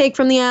money they take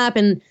from the app.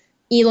 And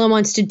Elon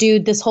wants to do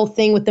this whole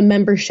thing with the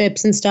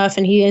memberships and stuff.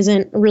 And he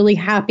isn't really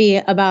happy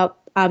about,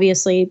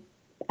 obviously,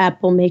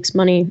 Apple makes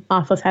money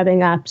off of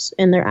having apps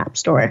in their App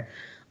Store.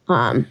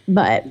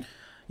 But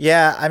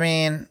yeah, I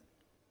mean,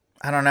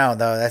 I don't know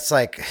though. That's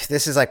like,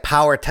 this is like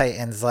Power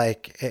Titans.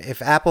 Like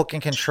if Apple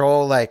can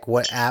control like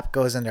what app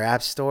goes in their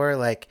app store,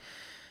 like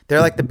they're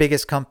like the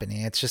biggest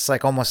company. It's just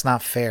like almost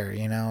not fair.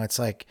 It's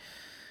like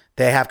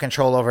they have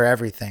control over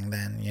everything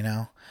then,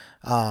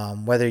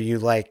 whether you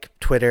like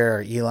Twitter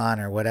or Elon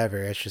or whatever.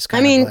 It's just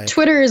kind of like,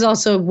 Twitter is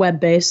also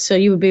web-based, so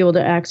you would be able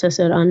to access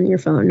it on your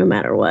phone no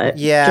matter what.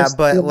 Yeah,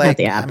 but like,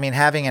 I mean,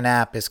 having an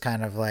app is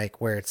kind of like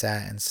where it's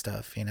at and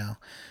stuff,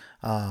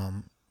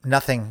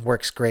 nothing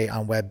works great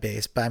on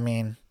web-based, but I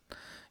mean,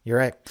 you're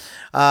right.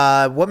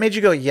 What made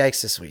you go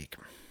yikes this week?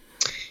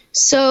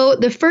 So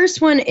the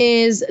first one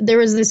is there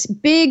was this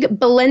big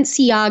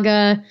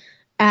Balenciaga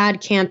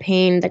ad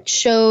campaign that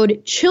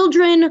showed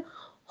children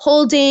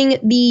holding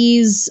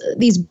these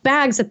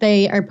bags that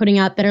they are putting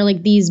out that are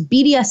like these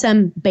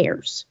BDSM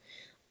bears,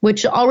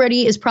 which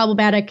already is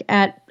problematic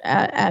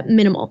at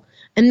minimal.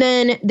 And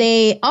then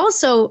they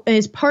also,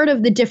 as part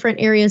of the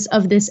different areas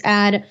of this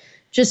ad,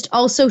 just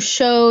also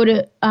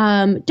showed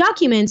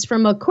documents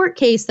from a court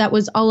case that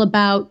was all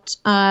about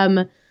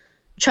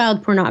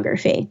child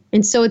pornography.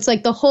 And so it's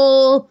like the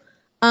whole...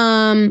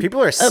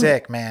 people are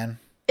sick, man.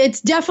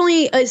 It's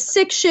definitely a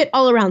sick shit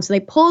all around. So they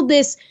pulled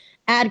this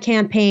ad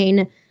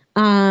campaign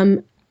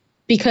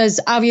because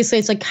obviously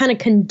it's like kind of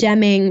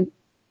condemning,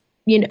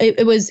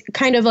 it was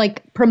kind of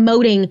like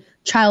promoting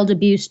child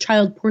abuse,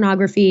 child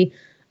pornography,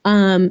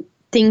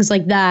 things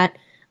like that.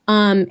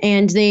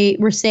 And they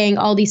were saying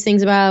all these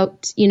things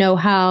about,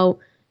 how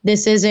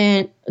this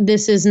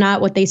is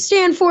not what they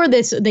stand for.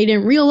 They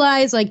didn't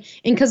realize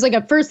and cause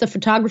at first the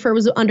photographer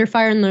was under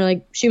fire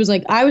and she was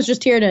like, I was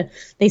just here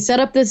they set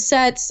up the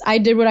sets. I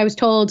did what I was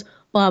told,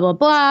 blah, blah,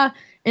 blah.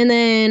 And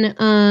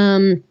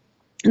then,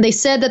 they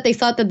said that they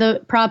thought that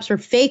the props were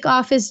fake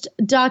office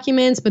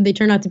documents, but they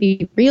turned out to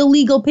be real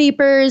legal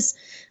papers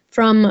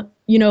from,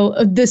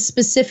 this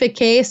specific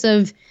case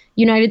of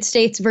United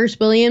States versus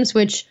Williams,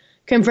 which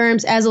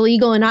confirms as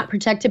illegal and not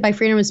protected by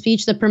freedom of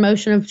speech, the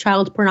promotion of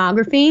child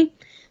pornography.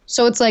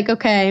 So it's like,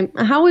 okay,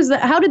 how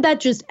did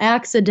that just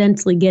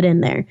accidentally get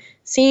in there?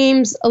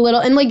 Seems a little,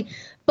 and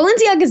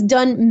Balenciaga's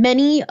done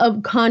many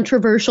of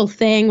controversial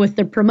thing with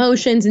their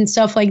promotions and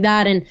stuff like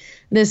that. And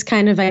this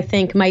kind of, I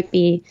think, might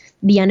be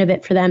the end of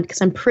it for them, because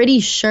I'm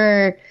pretty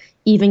sure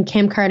even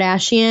Kim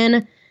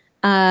Kardashian,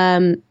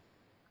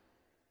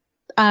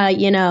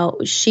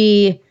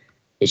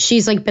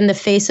 she's been the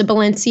face of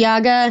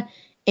Balenciaga,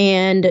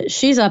 and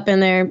she's up in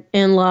there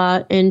in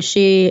law, and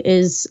she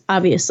is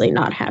obviously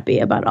not happy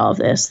about all of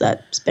this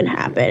that's been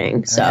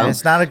happening. So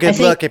it's not a good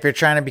look if you're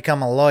trying to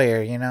become a lawyer,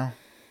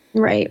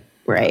 Right.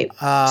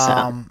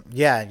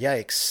 Yeah,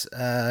 yikes.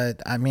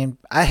 I mean,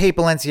 I hate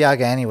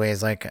Balenciaga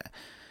anyways.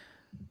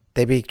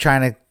 they be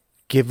trying to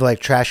give like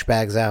trash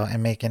bags out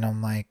and making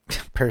them like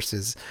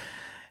purses,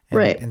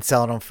 and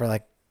selling them for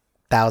like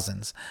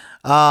thousands.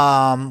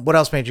 What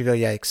else made you go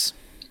yikes?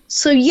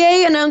 So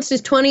Ye announced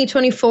his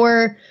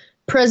 2024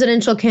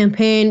 presidential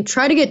campaign,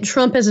 tried to get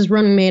Trump as his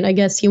running mate. I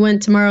guess he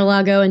went to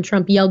Mar-a-Lago and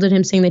Trump yelled at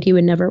him saying that he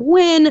would never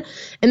win.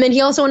 And then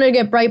he also wanted to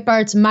get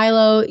Breitbart's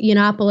Milo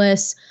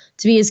Yiannopoulos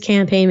to be his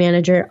campaign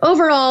manager.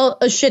 Overall,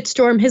 a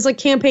shitstorm. His like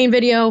campaign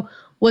video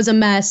was a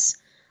mess.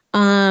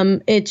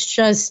 It's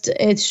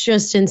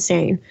just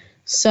insane.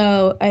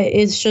 So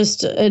it's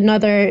just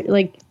another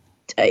like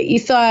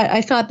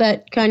I thought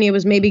that Kanye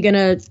was maybe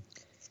gonna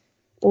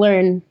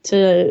learn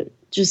to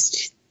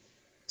just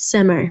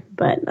simmer,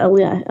 but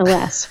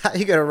alas.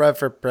 You gotta run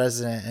for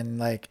president and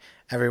like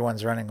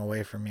everyone's running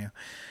away from you.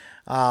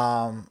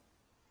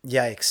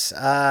 Yikes.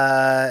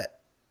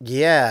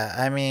 Yeah,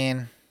 I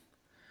mean,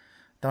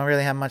 don't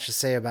really have much to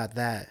say about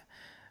that.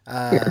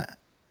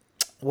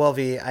 Well,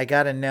 V, I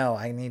gotta know.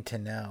 I need to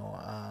know.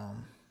 I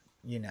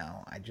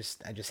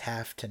just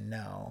have to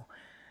know.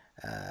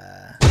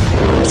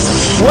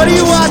 What are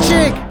you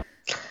watching?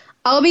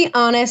 I'll be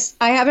honest.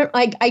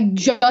 I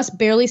just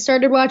barely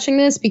started watching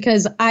this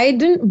because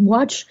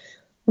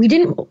we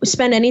didn't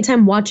spend any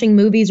time watching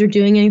movies or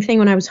doing anything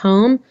when I was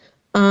home.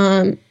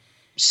 We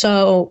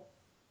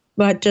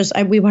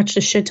watched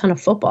a shit ton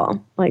of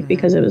football,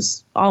 because it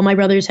was all my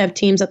brothers have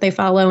teams that they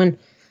follow and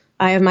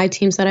I have my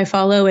teams that I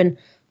follow, and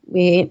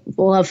we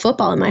love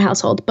football in my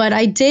household. But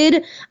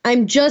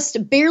I'm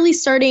just barely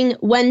starting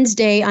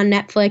Wednesday on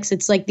Netflix.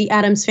 It's like the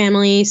Addams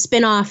Family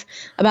spinoff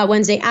about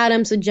Wednesday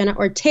Addams with Jenna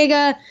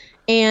Ortega.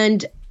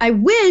 And I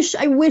wish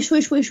they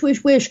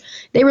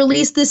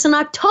released this in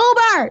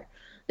October.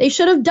 They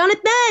should have done it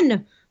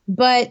then.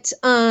 But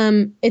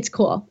it's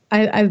cool.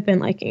 I've been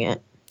liking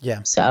it.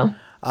 Yeah. So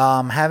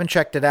haven't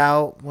checked it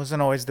out.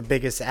 Wasn't always the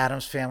biggest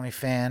Addams Family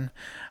fan.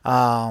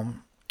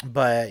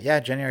 But yeah,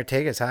 Jenny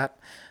Ortega's hot.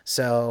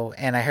 So,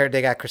 and I heard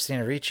they got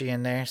Christina Ricci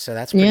in there, so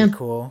that's pretty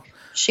cool.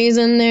 She's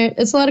in there.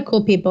 It's a lot of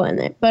cool people in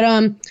there.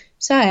 But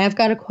Sai, I've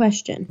got a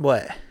question.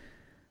 What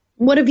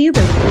have you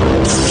been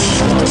doing?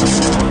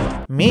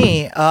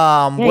 Me?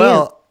 I'm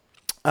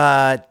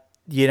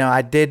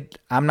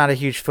not a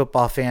huge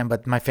football fan,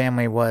 but my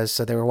family was,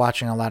 so they were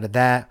watching a lot of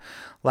that,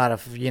 a lot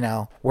of,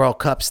 World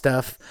Cup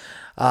stuff.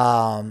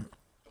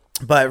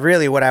 But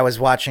really what I was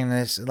watching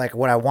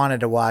what I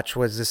wanted to watch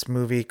was this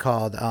movie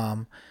called,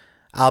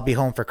 I'll Be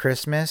Home for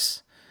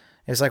Christmas.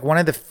 It's like one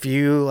of the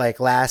few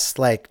last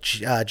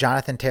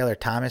Jonathan Taylor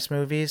Thomas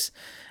movies.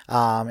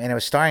 And it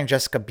was starring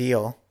Jessica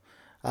Biel.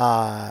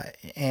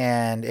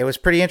 And it was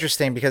pretty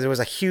interesting because it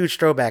was a huge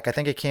throwback. I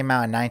think it came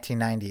out in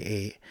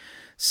 1998.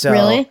 So,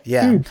 really?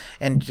 Yeah.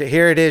 And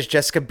here it is,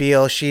 Jessica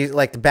Biel. She's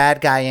like the bad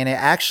guy in it.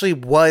 Actually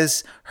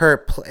was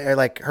her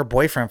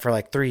boyfriend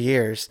for 3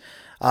 years.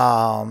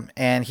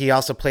 And he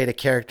also played a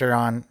character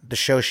on the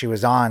show she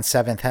was on,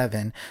 Seventh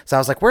Heaven. So I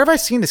was like, where have I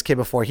seen this kid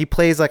before? He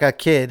plays like a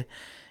kid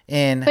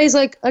plays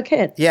like a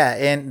kid. Yeah.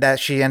 And that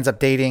she ends up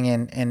dating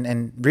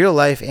in real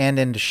life and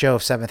in the show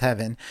of Seventh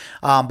Heaven.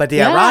 But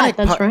the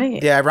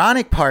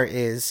ironic part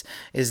is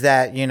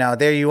that,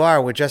 there you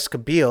are with Jessica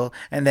Biel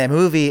and that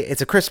movie.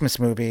 It's a Christmas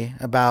movie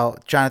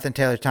about Jonathan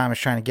Taylor Thomas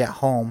trying to get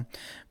home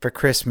for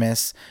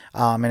Christmas.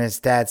 And his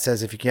dad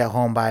says, if you get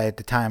home by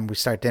the time we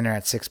start dinner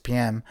at 6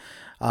 p.m.,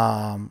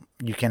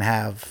 you can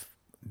have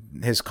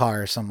his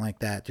car or something like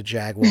that, the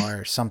Jaguar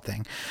or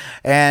something.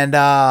 And,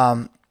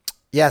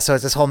 so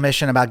it's this whole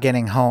mission about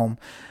getting home,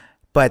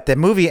 but the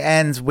movie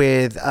ends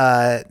with,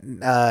 NSYNC's,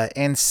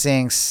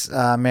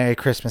 Merry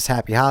Christmas,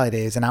 Happy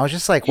Holidays. And I was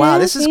just like, wow,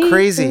 this is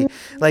crazy.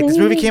 Like this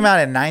movie came out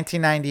in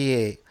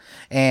 1998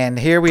 and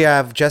here we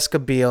have Jessica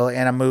Biel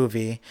in a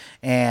movie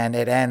and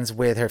it ends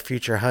with her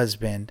future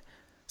husband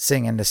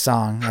singing the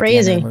song crazy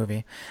at the end of the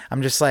movie.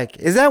 I'm just like,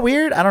 is that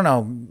weird? I don't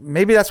know.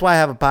 Maybe that's why I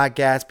have a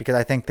podcast, because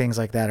I think things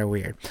like that are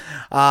weird.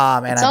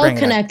 And it's all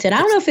connected.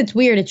 I don't know if it's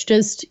weird. It's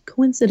just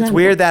coincidental. It's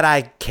weird that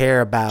I care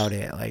about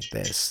it like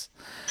this.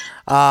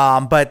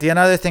 But the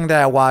another thing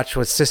that I watched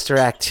was Sister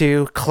Act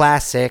 2,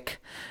 classic.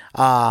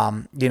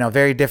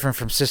 Very different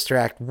from Sister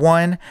Act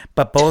 1,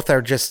 but both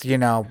are just,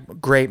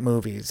 great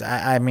movies.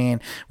 I mean,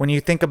 when you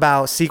think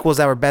about sequels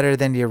that were better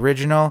than the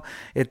original,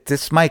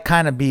 this might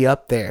kind of be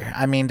up there.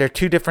 I mean, they're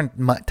two different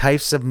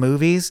types of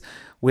movies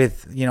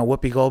with,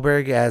 Whoopi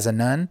Goldberg as a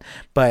nun,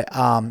 but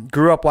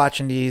grew up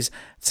watching these.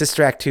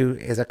 Sister Act 2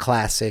 is a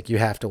classic. You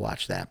have to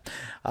watch that.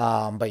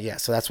 But yeah,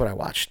 so that's what I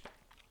watched.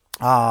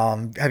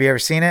 Have you ever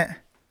seen it?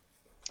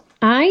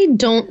 I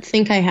don't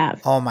think I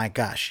have. Oh my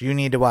gosh, you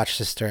need to watch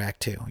Sister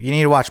Act 2. You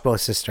need to watch both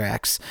Sister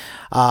Acts.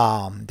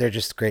 They're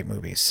just great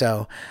movies.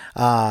 So,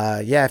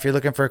 if you're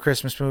looking for a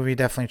Christmas movie,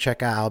 definitely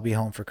check out I'll Be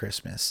Home for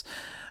Christmas.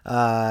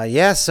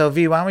 So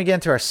V, why don't we get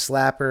into our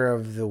slapper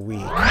of the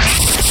week?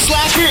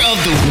 Slapper of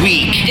the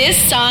week.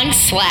 This song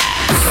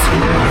slaps.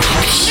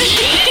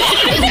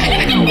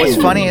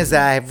 What's funny is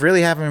that I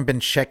really haven't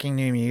been checking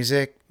new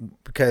music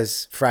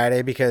because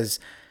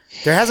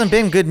there hasn't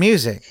been good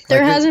music.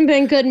 There hasn't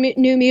been good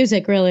new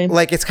music, really.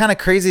 Like, it's kind of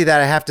crazy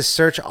that I have to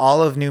search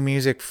all of New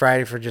Music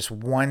Friday for just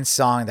one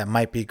song that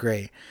might be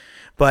great.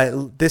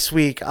 But this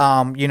week,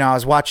 I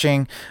was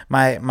watching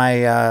my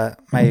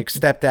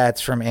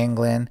stepdad's from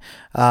England,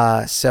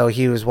 so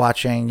he was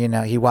watching.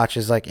 He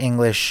watches like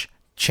English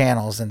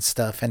channels and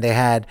stuff, and they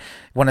had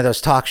one of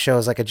those talk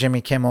shows like a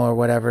Jimmy Kimmel or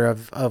whatever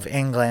of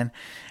England,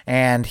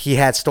 and he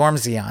had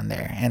Stormzy on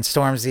there, and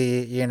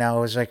Stormzy, it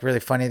was like really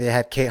funny. They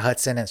had Kate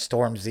Hudson and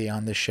Stormzy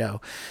on the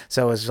show,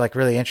 so it was like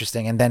really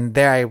interesting. And then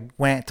there I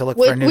went to look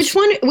for a new.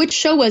 Which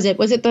show was it?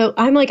 Was it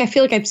I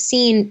feel like I've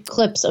seen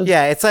clips of.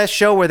 Yeah, it's that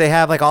show where they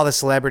have like all the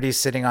celebrities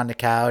sitting on the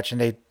couch, and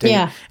they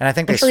and I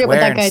think they forget swear what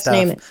that and guy's stuff.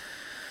 name is.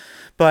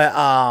 But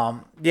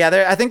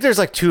I think there's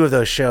like 2 of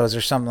those shows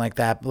or something like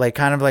that, like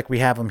kind of like we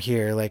have them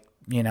here, like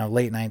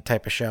late night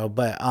type of show.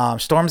 But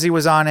Stormzy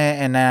was on it,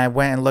 and then I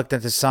went and looked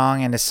at the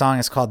song, and the song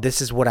is called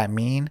 "This Is What I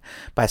Mean"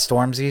 by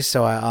Stormzy.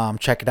 So I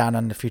check it out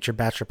on the Future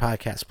Bachelor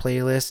podcast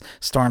playlist.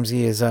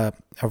 Stormzy is a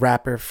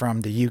rapper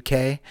from the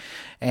UK,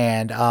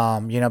 and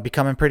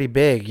becoming pretty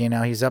big.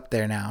 He's up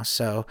there now.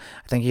 So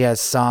I think he has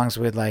songs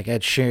with like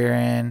Ed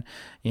Sheeran.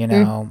 He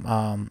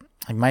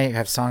might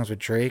have songs with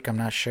Drake. I'm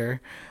not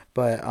sure.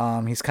 But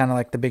he's kind of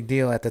like the big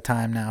deal at the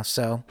time now.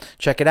 So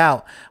check it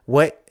out.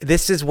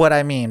 This Is What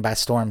I Mean by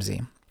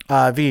Stormzy.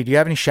 V, do you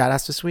have any shout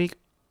outs this week?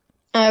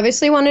 I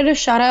obviously wanted to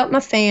shout out my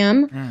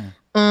fam.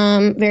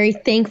 Very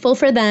thankful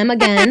for them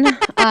again.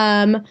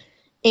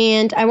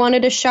 And I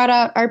wanted to shout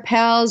out our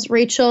pals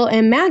Rachel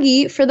and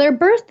Maggie for their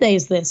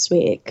birthdays this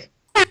week.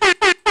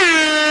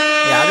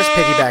 Yeah, I'll just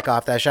piggyback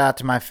off that. Shout out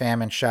to my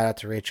fam and shout out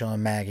to Rachel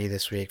and Maggie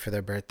this week for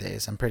their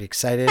birthdays. I'm pretty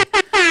excited.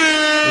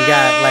 We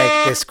got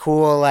like this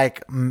cool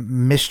like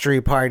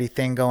mystery party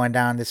thing going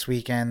down this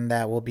weekend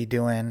that we'll be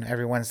doing.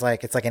 Everyone's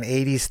like, it's like an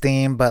 80s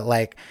theme, but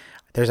like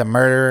there's a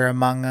murderer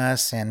among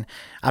us, and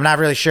I'm not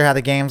really sure how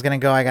the game's going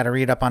to go. I got to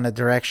read up on the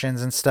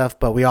directions and stuff,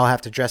 but we all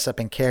have to dress up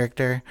in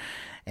character,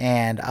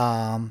 and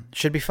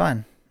should be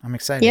fun. I'm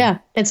excited. Yeah,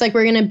 it's like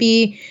we're going to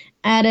be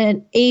at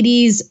an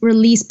 80s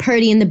release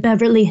party in the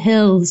Beverly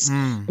Hills,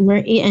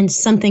 and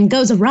something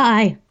goes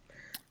awry.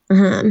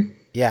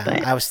 Yeah,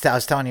 but I was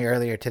telling you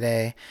earlier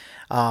today,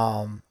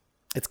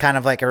 it's kind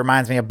of like, it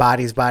reminds me of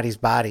Bodies, Bodies,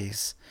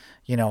 Bodies,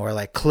 or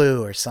like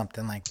Clue or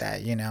something like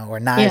that, or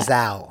Knives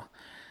Out.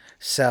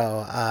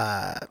 So,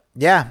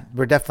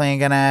 we're definitely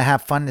going to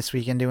have fun this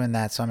weekend doing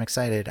that. So I'm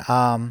excited.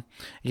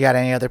 You got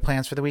any other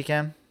plans for the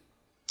weekend?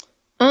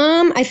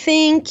 I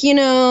think,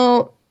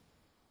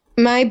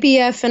 my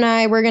BF and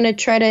I, we're going to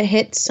try to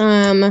hit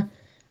some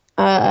of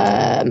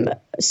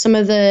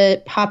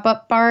the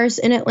pop-up bars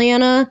in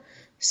Atlanta.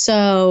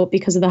 So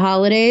because of the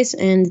holidays,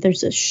 and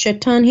there's a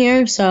shit ton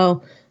here,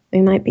 so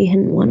we might be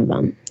hitting one of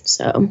them.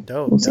 So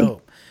we'll see.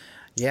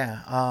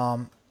 Yeah.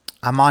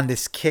 I'm on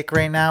this kick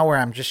right now where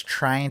I'm just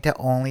trying to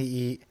only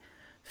eat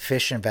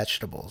fish and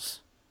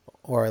vegetables,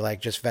 or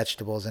like just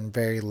vegetables and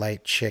very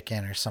light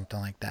chicken or something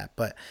like that.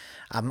 But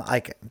I'm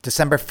like,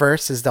 December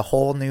 1st is the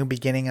whole new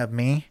beginning of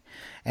me.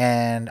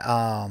 And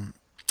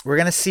we're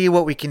going to see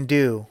what we can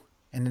do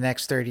in the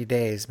next 30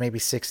 days, maybe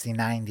 60,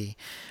 90,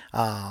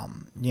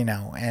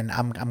 and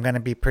I'm going to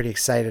be pretty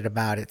excited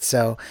about it.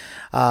 So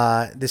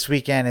this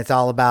weekend, it's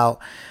all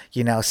about,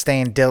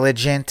 staying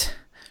diligent,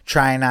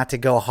 trying not to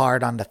go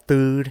hard on the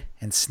food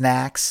and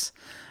snacks,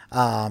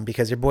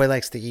 because your boy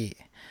likes to eat.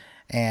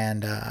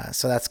 And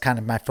so that's kind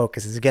of my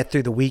focus, is to get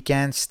through the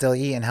weekend, still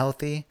eating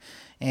healthy,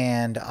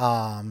 and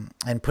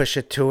push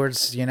it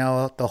towards,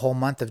 the whole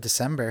month of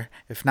December,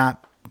 if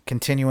not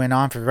continuing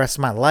on for the rest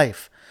of my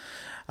life.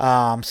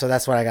 So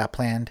that's what I got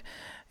planned.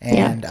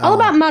 And all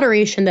about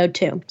moderation though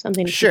too.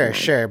 Something to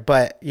sure.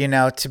 But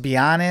to be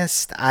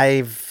honest,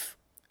 I've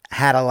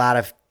had a lot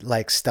of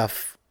like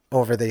stuff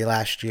over the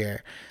last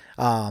year.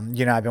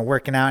 I've been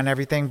working out and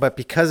everything, but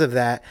because of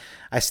that,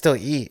 I still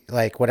eat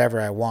like whatever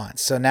I want.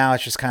 So now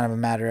it's just kind of a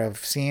matter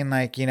of seeing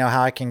like,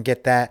 how I can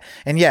get that.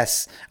 And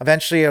yes,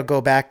 eventually it'll go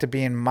back to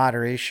being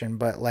moderation,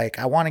 but like,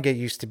 I want to get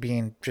used to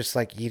being just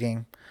like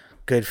eating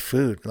good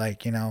food,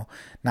 like,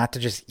 not to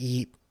just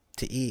eat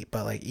to eat,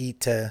 but like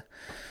eat to,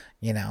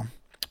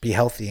 be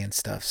healthy and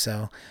stuff.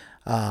 So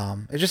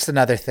it's just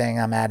another thing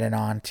I'm adding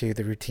on to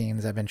the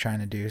routines I've been trying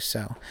to do.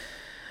 So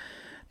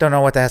don't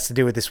know what that has to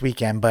do with this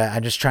weekend, but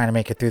I'm just trying to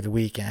make it through the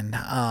weekend.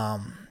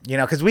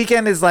 Because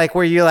weekend is like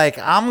where you're like,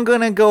 I'm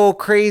gonna go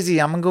crazy,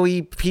 I'm gonna go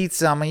eat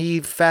pizza, I'm gonna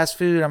eat fast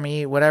food, I'm gonna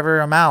eat whatever,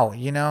 I'm out,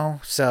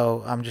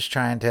 so I'm just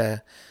trying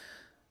to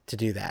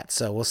do that.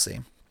 So we'll see.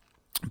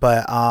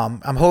 But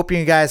I'm hoping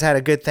you guys had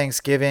a good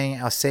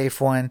Thanksgiving, a safe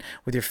one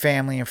with your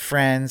family and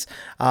friends.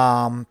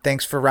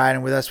 Thanks for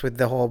riding with us with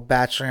the whole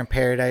Bachelor in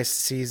Paradise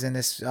season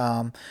this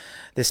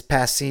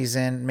past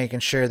season,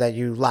 making sure that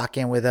you lock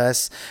in with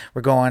us.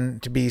 We're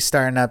going to be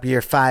starting up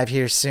year 5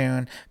 here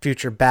soon,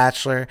 Future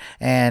Bachelor,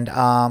 and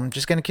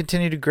just going to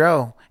continue to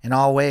grow in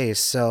all ways.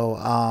 So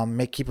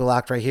keep it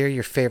locked right here,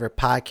 your favorite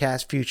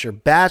podcast, Future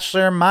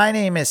Bachelor. My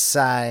name is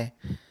Sai.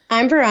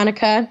 I'm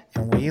Veronica.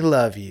 And we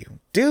love you.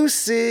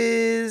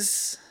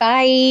 Deuces.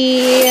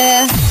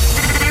 Bye.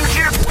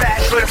 Future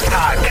Bachelor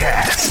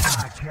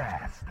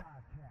Podcast.